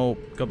 No.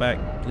 Go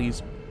back,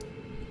 please.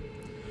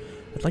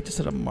 I'd like to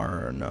set a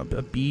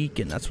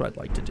beacon. That's what I'd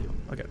like to do.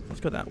 Okay, let's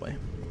go that way.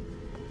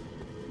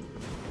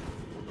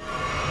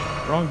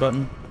 Wrong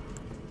button.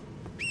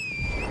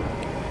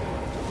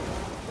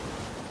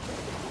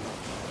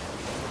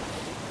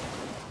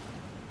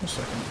 One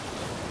second.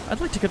 I'd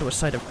like to go to a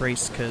site of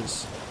grace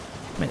because,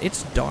 man,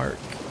 it's dark.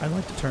 I'd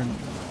like to turn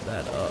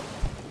that up.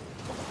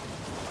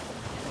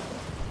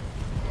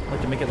 I'd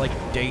like to make it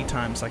like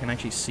daytime so I can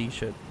actually see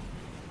shit.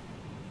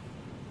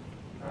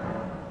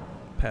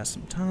 pass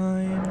some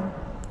time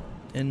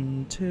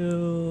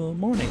until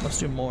morning. Let's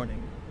do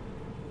morning.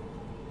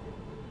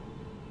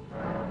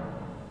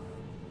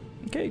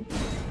 Okay.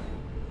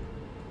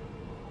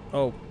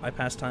 Oh, I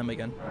passed time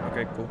again.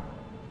 Okay, cool.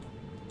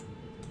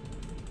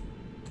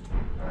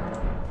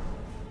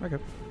 Okay.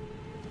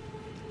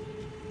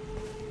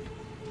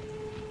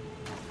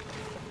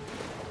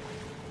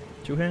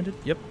 Two-handed?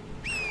 Yep.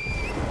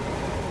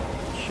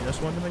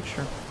 Just wanted to make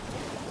sure.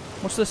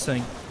 What's this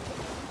thing?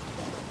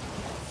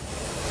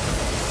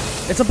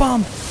 It's a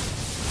bomb!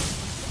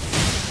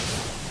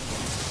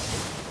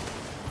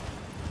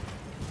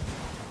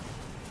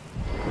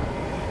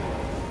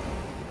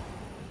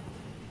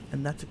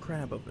 And that's a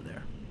crab over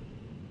there.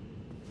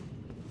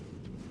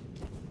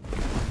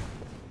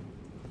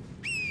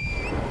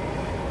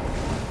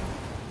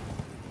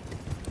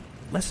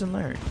 Lesson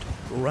learned.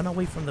 Run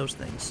away from those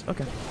things.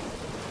 Okay.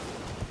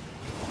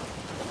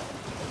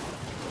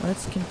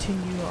 Let's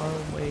continue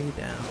our way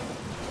down.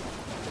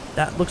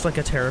 That looks like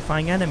a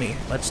terrifying enemy.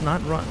 Let's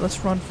not run. Let's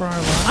run for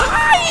our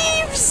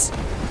lives!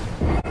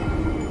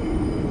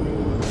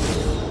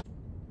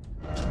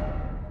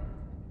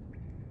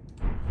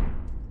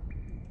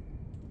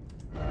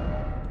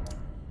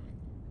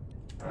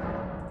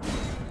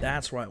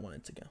 That's where I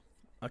wanted to go.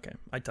 Okay,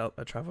 I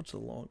traveled to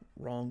the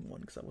wrong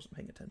one because I wasn't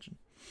paying attention.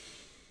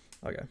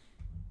 Okay.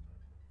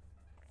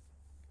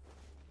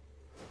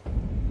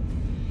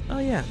 Oh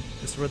yeah,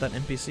 this is where that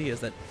NPC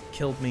is that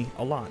killed me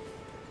a lot.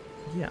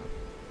 Yeah.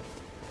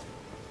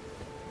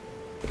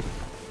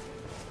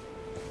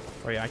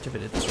 Oh, you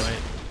activated this, right?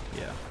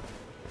 Yeah.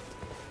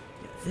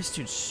 Yeah, this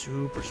dude's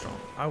super strong.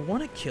 I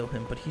want to kill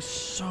him, but he's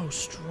so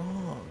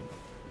strong.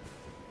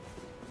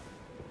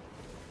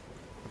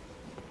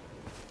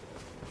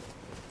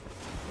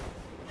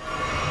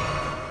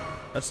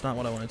 That's not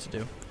what I wanted to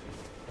do.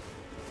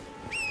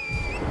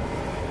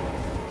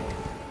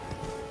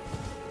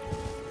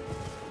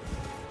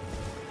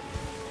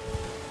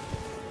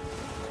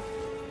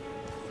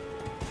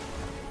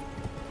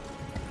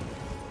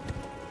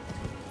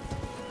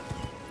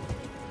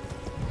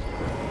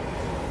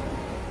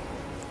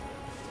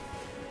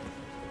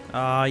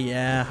 Ah,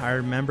 yeah, I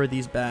remember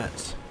these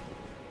bats.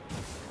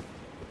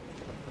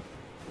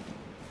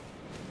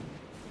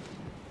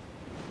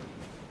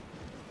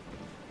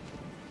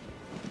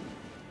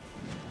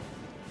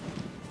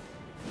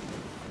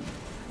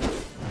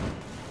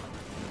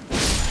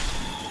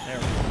 There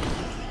we go.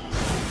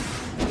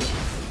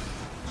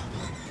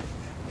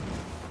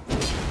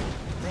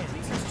 Man,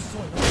 these guys are so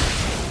annoying.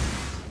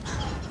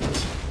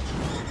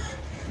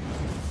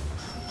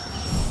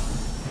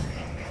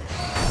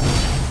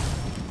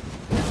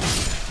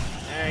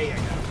 There you go.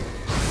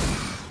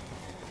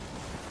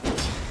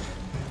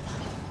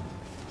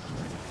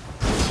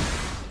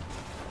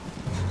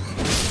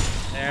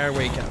 There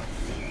we go.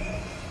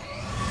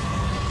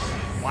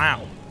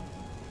 Wow.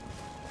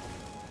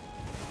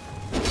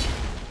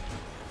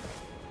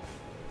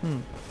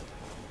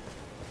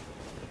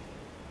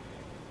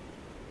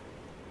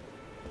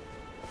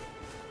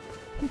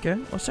 Okay,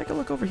 let's take a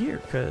look over here,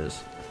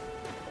 because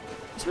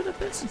it's been a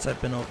bit since I've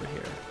been over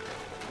here.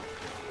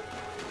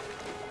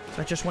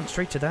 I just went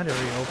straight to that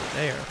area over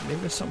there.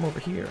 Maybe there's something over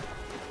here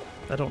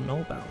that I don't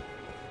know about.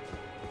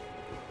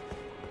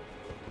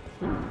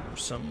 Ooh,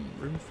 some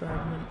ruin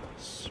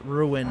fragments.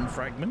 Ruin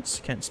fragments.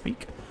 Can't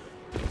speak.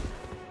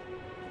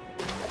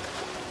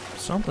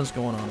 Something's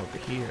going on over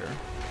here.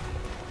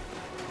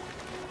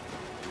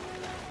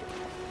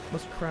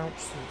 Let's crouch,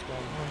 see what's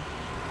going on.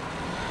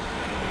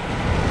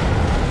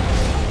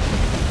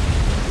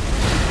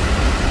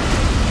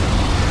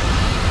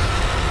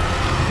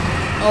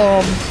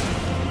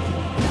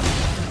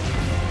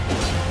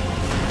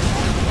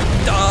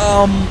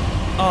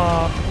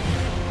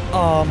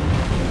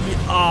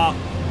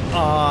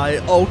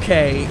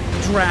 Okay,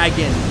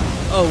 dragon.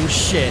 Oh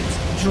shit,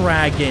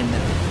 dragon.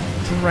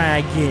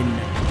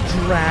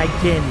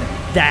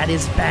 That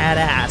is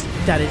badass.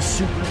 That is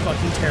super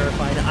fucking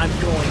terrifying. I'm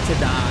going to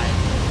die.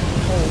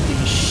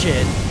 Holy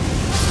shit.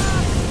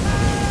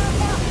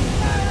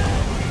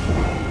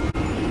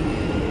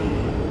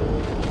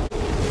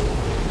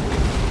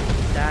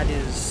 That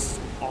is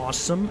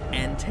awesome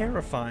and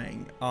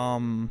terrifying.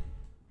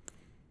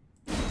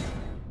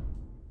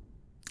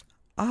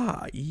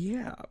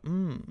 Yeah.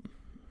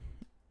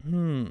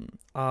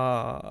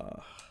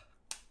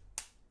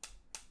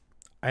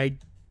 I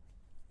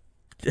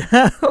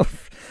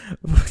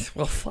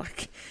well,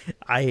 fuck.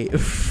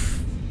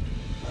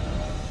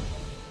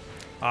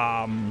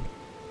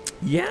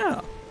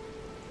 Yeah.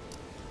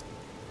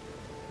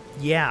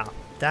 Yeah,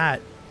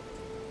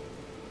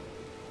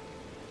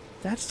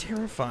 that's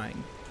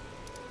terrifying.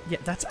 Yeah,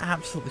 that's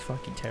absolutely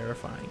fucking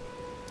terrifying.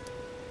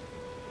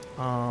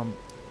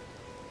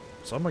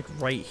 So I'm like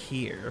right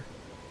here.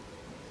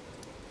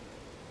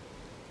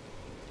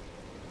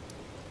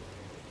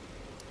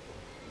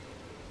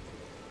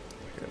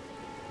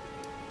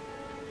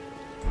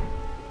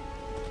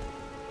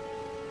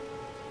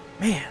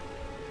 Man,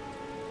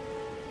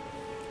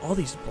 all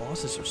these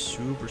bosses are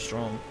super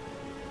strong.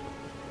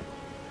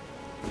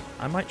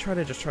 I might try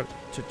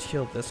to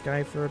kill this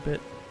guy for a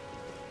bit.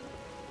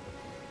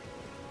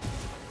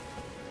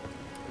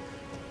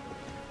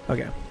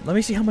 Okay, let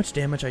me see how much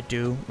damage I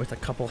do with a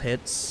couple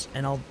hits,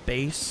 and I'll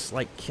base,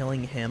 like,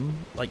 killing him,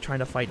 like, trying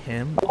to fight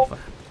him, off of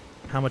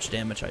how much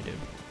damage I do.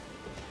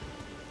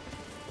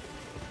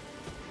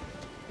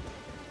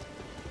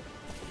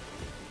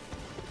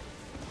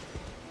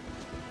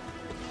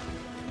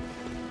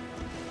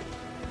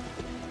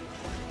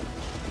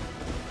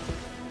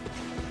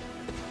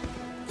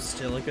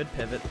 Still a good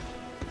pivot.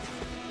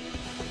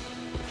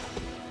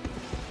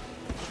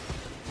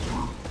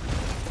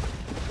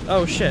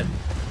 Oh, shit.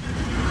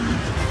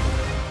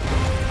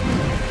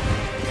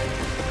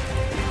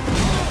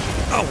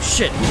 Oh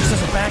shit, he just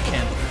has a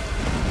backhand.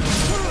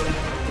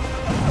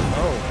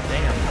 Oh,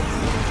 damn.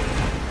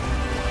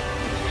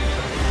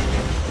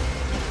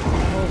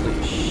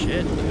 Holy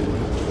shit, dude.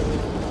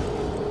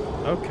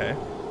 Okay.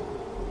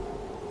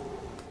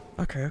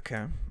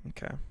 Okay.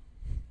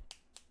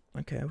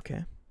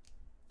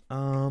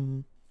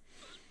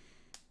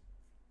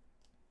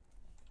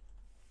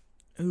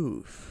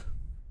 Oof.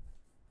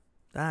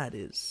 That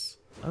is...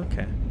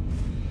 Okay.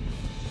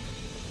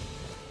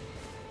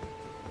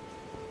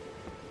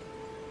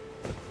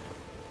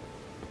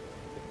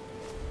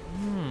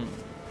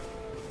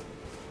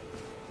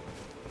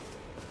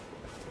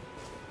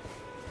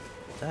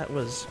 That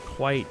was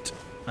quite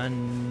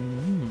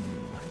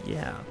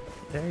yeah,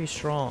 very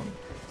strong.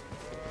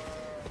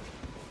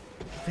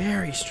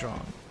 Very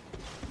strong.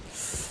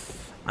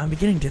 I'm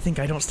beginning to think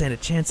I don't stand a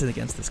chance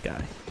against this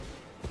guy.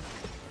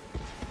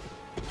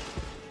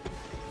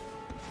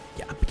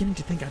 Yeah, I'm beginning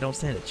to think I don't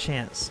stand a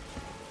chance.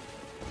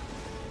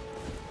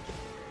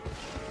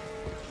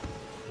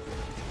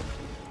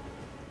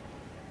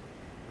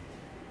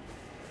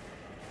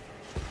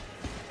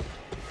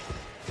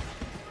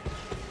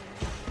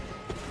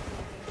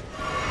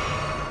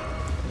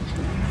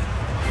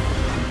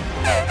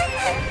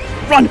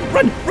 Run!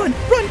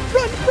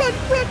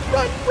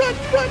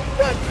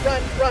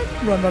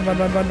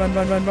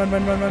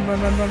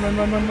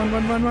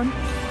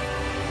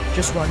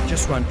 Just run.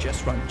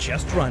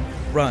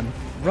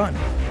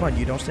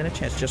 You don't stand a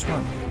chance. Just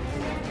run.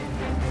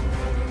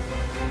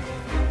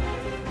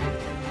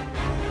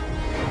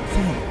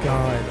 Thank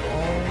God.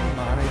 Oh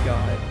my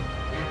God.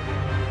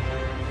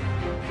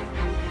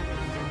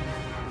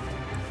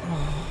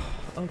 Oh,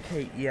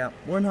 okay, yeah,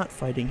 we're not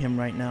fighting him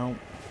right now.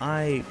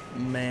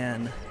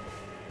 Man.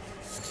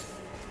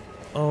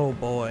 Oh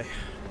boy.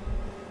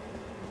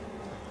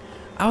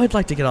 I would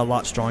like to get a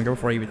lot stronger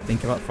before I even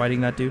think about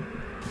fighting that dude.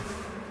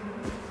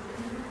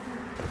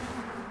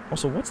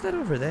 Also, what's that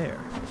over there?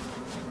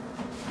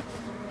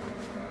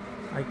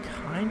 I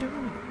kind of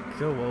want to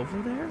go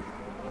over there.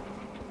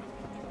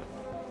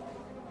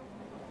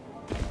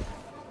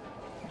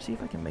 Let's see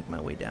if I can make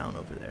my way down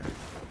over there.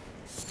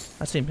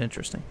 That seems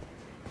interesting.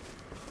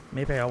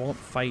 Maybe I won't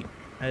fight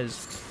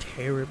as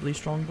terribly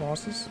strong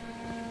bosses.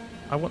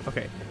 I want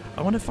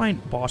to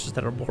find bosses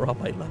that are more on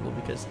my level,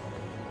 because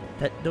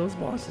those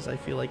bosses I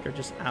feel like are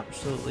just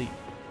absolutely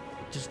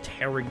just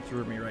tearing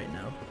through me right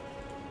now.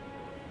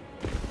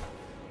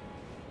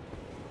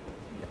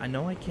 I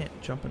know I can't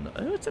jump in the...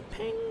 Oh, it's a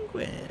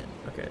penguin!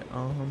 Okay,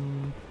 I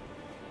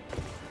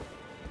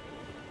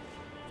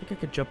think I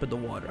could jump in the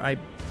water. I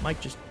might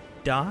just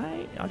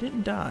die? I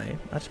didn't die.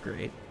 That's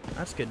great.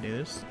 That's good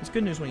news. It's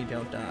good news when you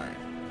don't die.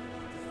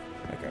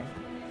 Okay.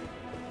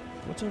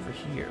 What's over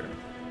here?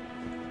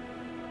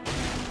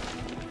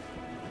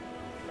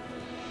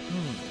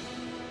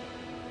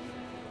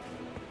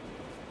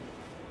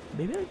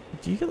 Maybe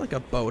do you get like a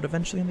boat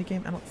eventually in the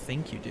game? I don't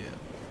think you do.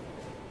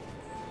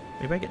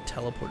 Maybe I get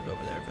teleported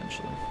over there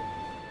eventually.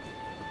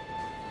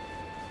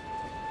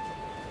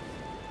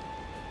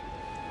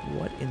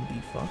 What in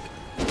the fuck?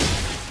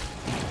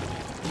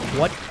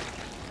 What?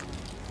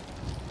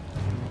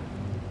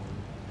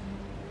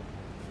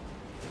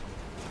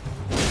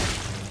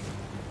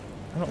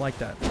 I don't like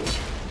that.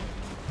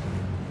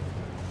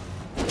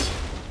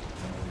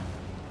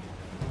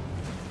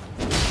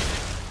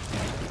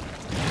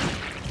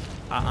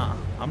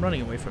 I'm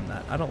running away from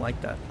that. I don't like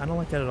that. I don't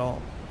like that at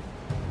all.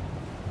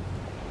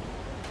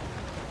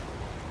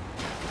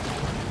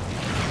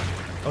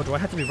 Oh, do I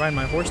have to be riding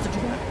my horse to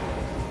do that?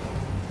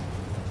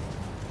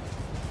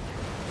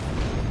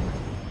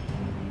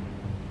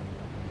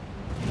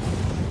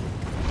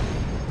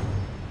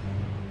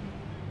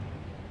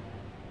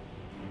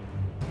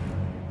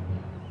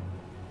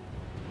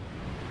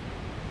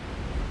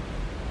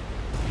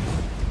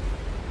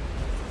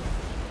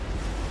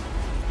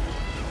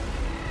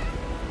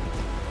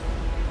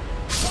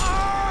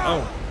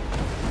 Oh.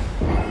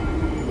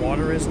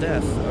 Water is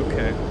death.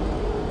 Okay.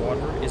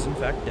 Water is in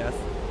fact death.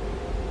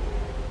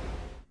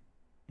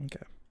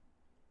 Okay.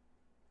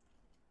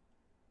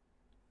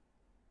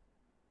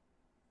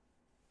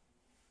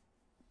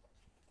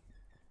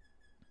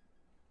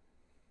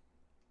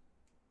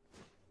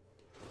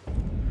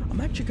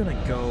 I'm actually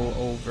gonna go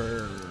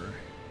over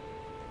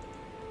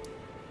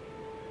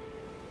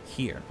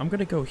here. I'm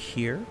gonna go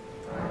here.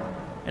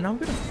 And I'm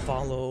gonna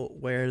follow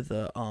where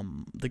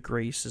the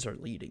graces are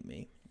leading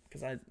me,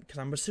 because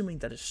I'm assuming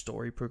that is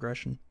story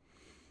progression,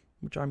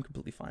 which I'm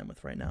completely fine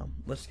with right now.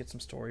 Let's get some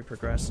story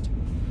progressed.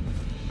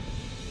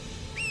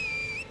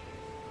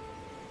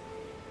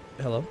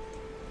 Hello?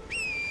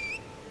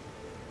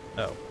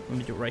 Oh, let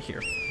me do it right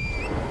here.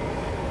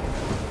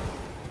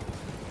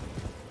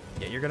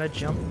 Yeah, you're gonna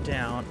jump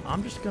down.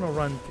 I'm just gonna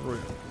run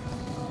through.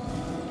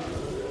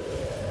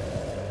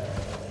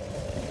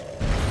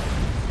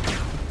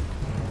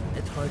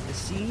 It's hard to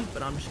see,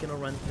 but I'm just gonna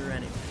run through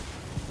anyway.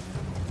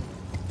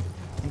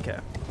 Okay.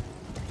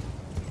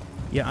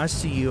 Yeah, I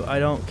see you. I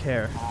don't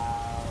care.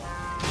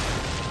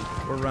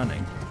 We're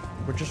running.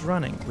 We're just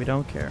running. We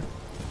don't care.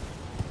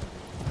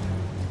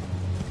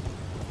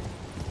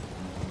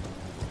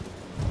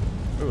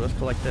 Ooh, let's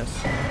collect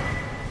this.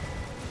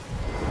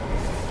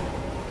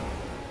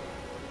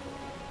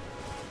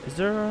 Is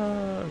there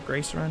a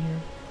grace around here?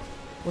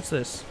 What's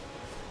this?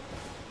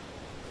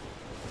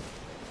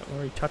 I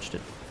already touched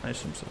it. I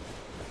assume so.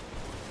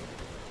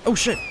 Oh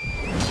shit!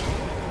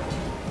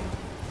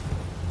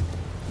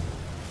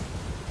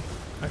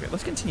 Okay,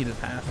 let's continue the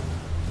path.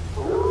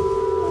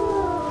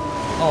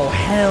 Oh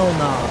hell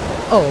no!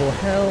 Oh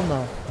hell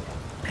no!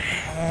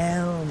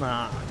 Hell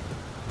no!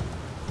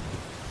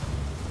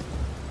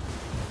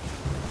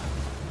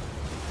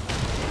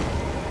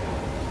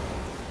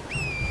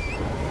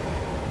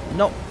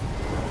 No.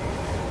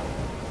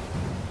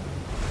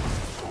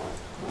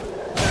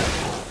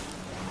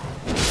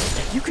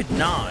 You could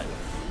not.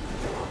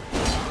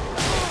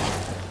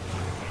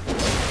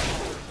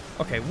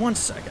 Okay, 1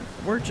 second.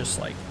 We're just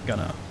like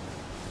gonna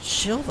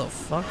chill the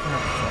fuck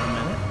out for a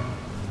minute.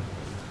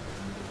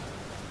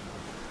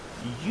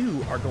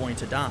 You are going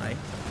to die.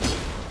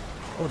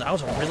 Oh, that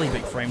was a really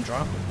big frame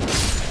drop.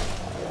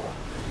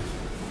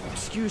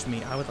 Excuse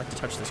me, I would like to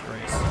touch this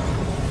grace.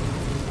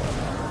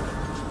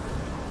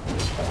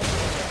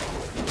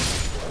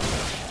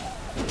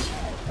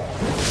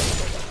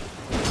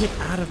 Get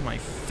out of my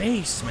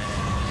face, man.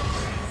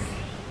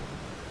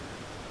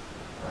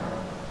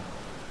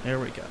 There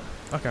we go.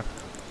 Okay.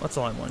 That's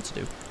all I wanted to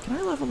do. Can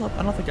I level up?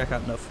 I don't think I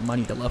got enough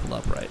money to level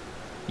up, right?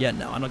 Yeah,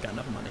 no, I don't got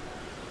enough money.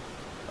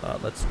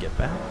 Let's get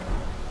back.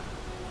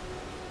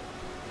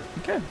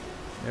 Okay.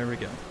 There we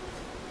go.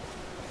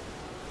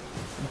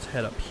 Let's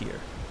head up here.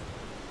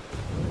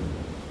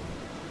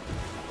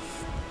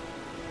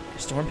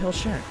 Stormhill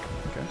Shack.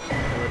 Okay.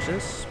 What's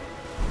this?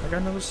 I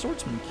got another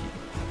swordsman key.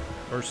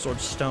 Or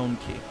swordstone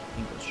key,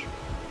 English.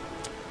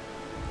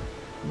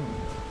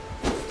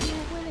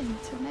 You're willing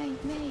to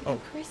make me a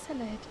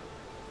chrysalid,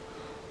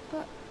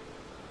 but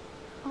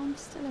I'm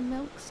still a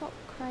milksop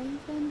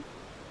craven.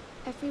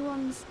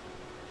 Everyone's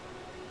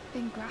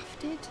been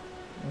grafted.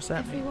 What's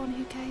that mean? Everyone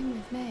who came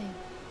with me.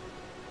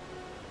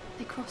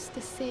 They crossed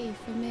the sea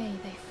for me.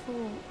 They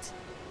fought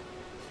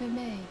for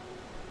me.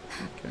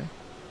 Okay.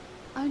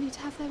 Only to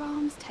have their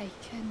arms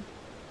taken.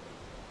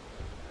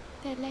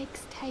 Their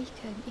legs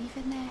taken,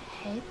 even their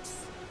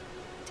heads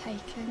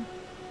taken.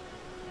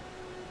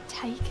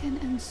 Taken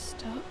and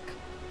stuck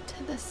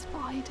to the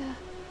spider.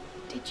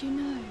 Did you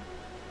know,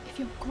 if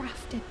you're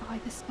grafted by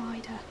the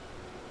spider,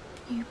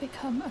 you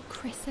become a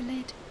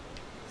chrysalid?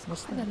 It's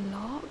quite a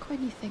lark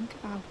when you think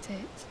about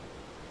it.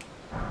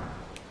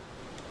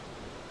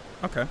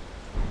 Okay.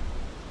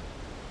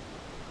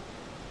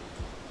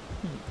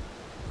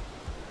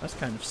 That's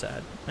kind of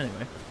sad.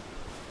 Anyway.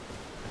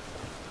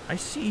 I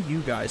see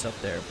you guys up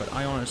there, but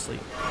I honestly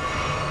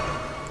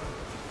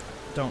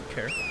don't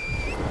care.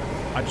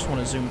 I just want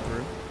to zoom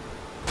through.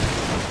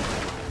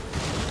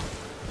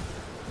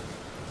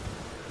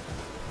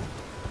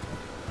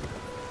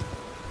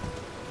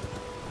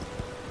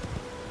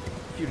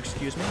 If you'd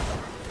excuse me.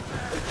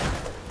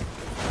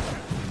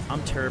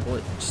 I'm terrible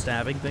at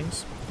stabbing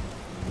things.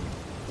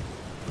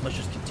 Let's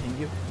just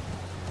continue.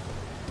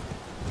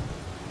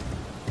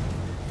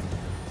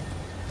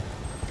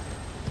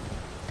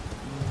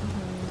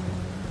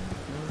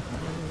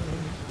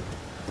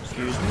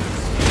 Excuse me.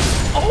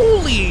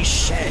 Holy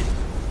shit!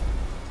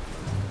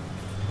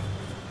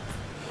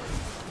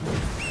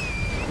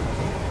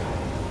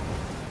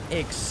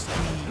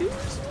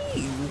 Excuse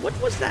me? What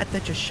was that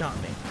just shot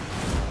me?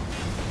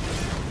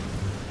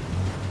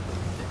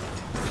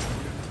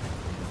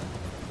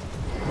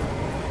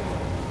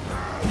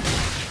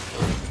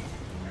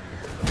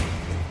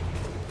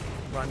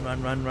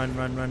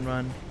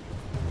 Run.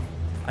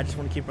 I just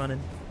want to keep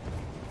running.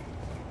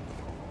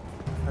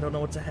 I don't know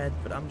what's ahead,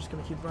 but I'm just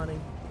gonna keep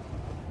running.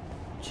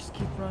 Just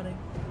keep running.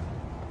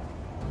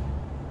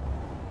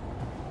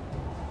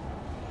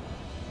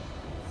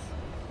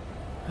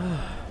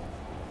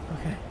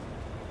 Okay.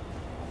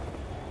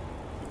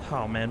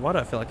 Oh man, why do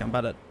I feel like I'm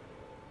about to...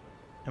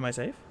 Am I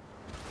safe?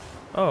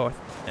 Oh,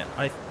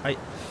 I...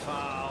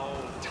 Foul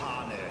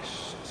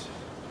tarnished.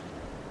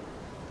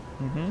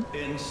 Mm-hmm.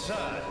 In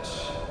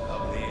search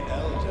of the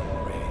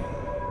Elden Ring.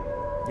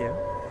 Yeah.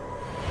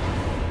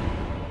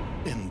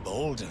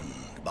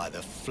 Emboldened by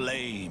the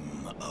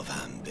flame of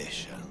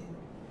ambition.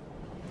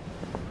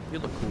 You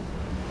look cool.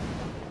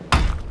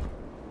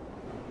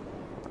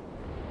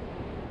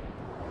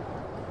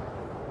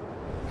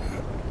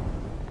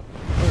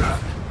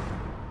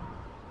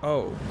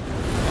 Oh.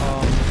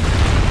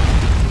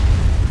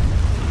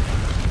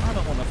 I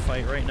don't want to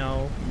fight right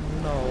now.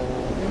 No,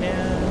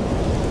 man.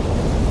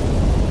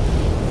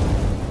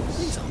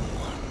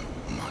 Someone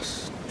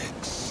must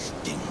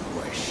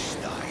extinguish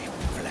thy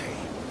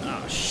flame.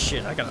 Oh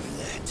shit, I gotta.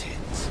 Let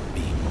it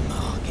be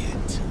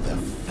Margit the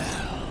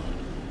Fell.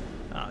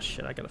 Oh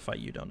shit, I gotta fight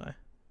you, don't I?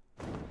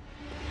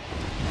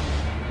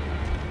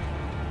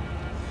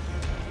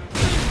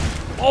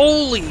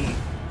 Holy!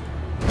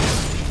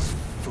 These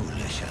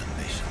foolish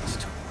ambitions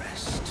to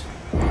rest.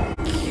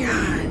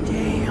 God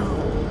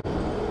damn!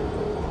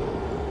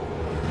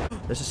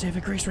 There's a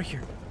saving grace right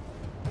here.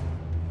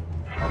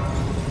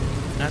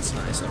 That's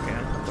nice. Okay,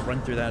 I don't have to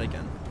run through that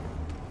again.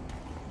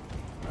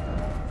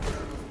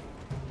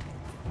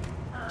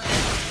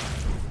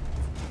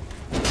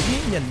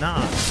 Can you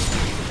not?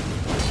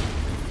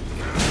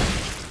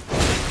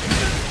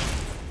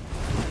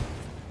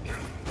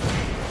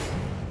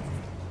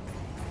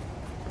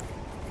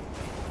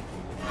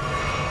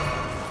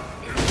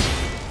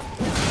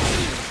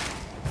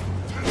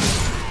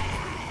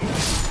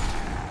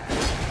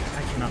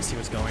 See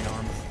what's going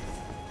on.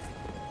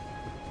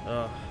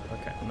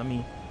 Okay, let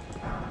me...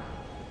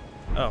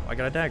 Oh, I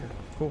got a dagger.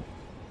 Cool.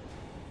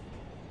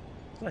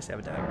 It's nice to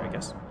have a dagger, I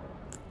guess.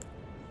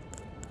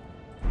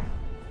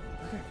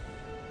 Okay.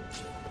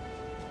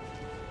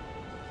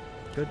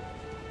 Good.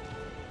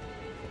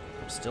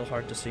 Still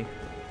hard to see.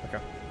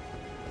 Okay.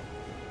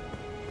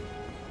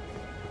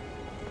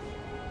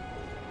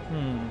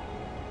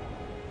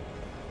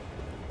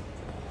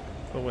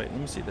 Oh wait, let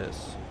me see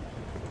this.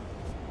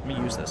 Let me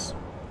use this.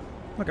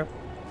 Okay.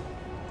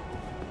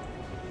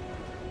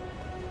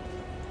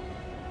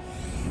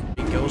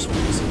 It goes for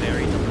this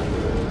very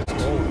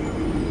Oh.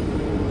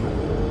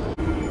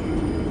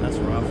 That's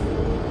rough.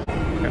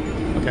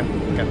 Okay.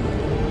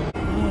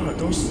 Oh,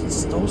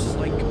 those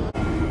like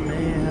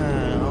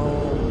man,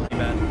 oh my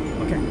bad.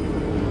 Okay.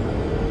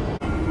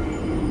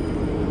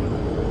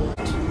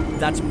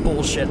 That's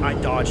bullshit. I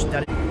dodged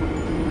that.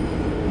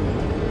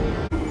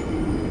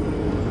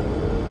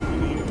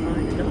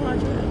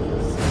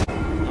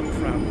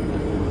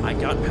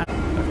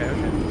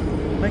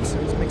 Makes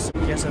sense.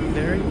 He has a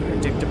very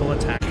predictable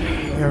attack.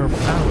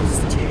 That was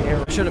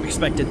terrible. I should have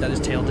expected that his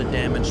tail did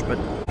damage, but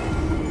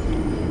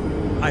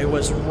I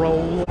was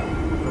rolling.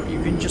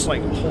 You can just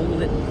like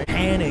hold it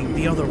panning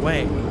the other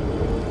way.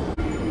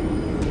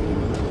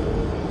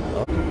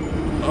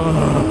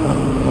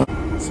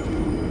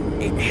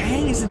 It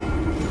hangs.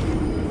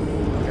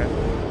 Okay.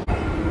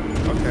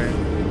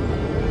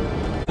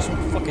 This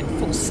one fucking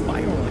full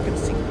spiral. I can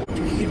see.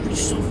 Dude, he can reach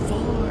so far.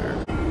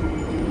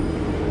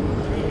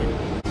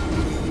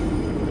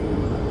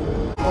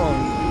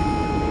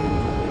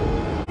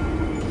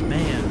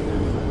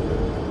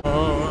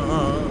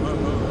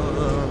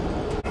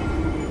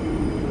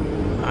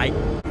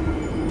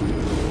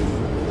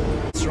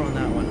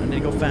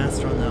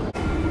 Faster on that one.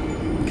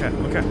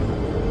 Okay.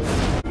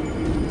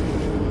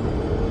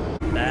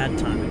 Bad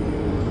timing.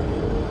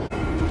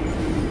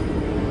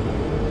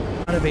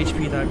 Out of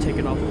HP that I've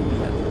taken off of me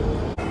yet.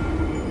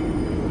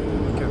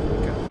 Okay.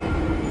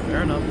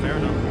 Fair enough.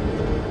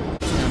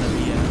 It's kind of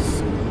BS.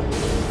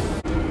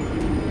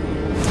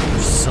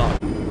 You suck.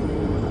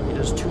 He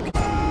does 2.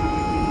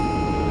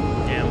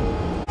 Damn.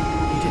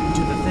 He didn't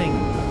do the thing.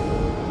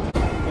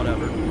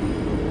 Whatever.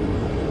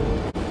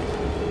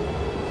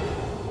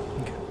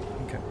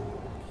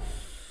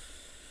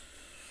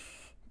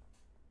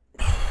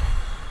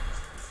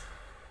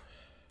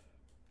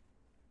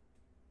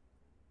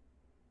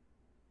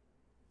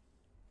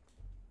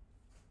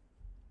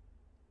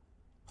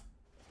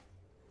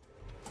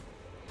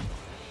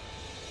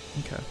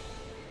 Okay.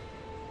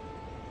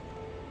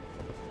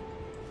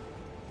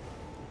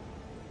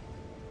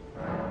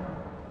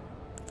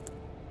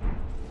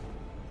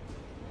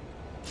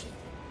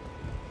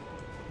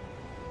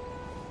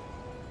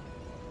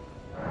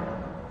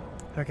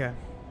 Okay.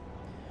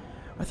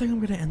 I think I'm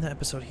gonna end the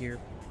episode here.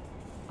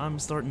 I'm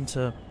starting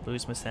to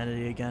lose my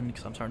sanity again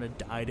because I'm starting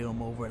to die to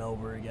him over and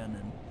over again,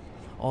 and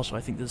also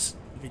I think this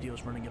video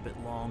is running a bit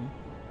long.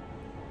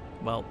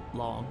 Well,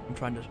 long. I'm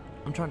trying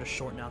to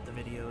shorten out the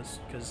videos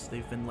because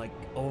they've been like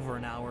over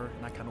an hour,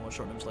 and I kind of want to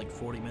shorten them to like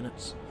 40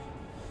 minutes.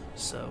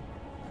 So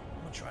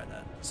I'm gonna try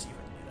that. See if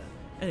I can do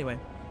that. Anyway,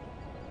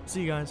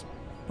 see you guys.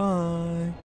 Bye.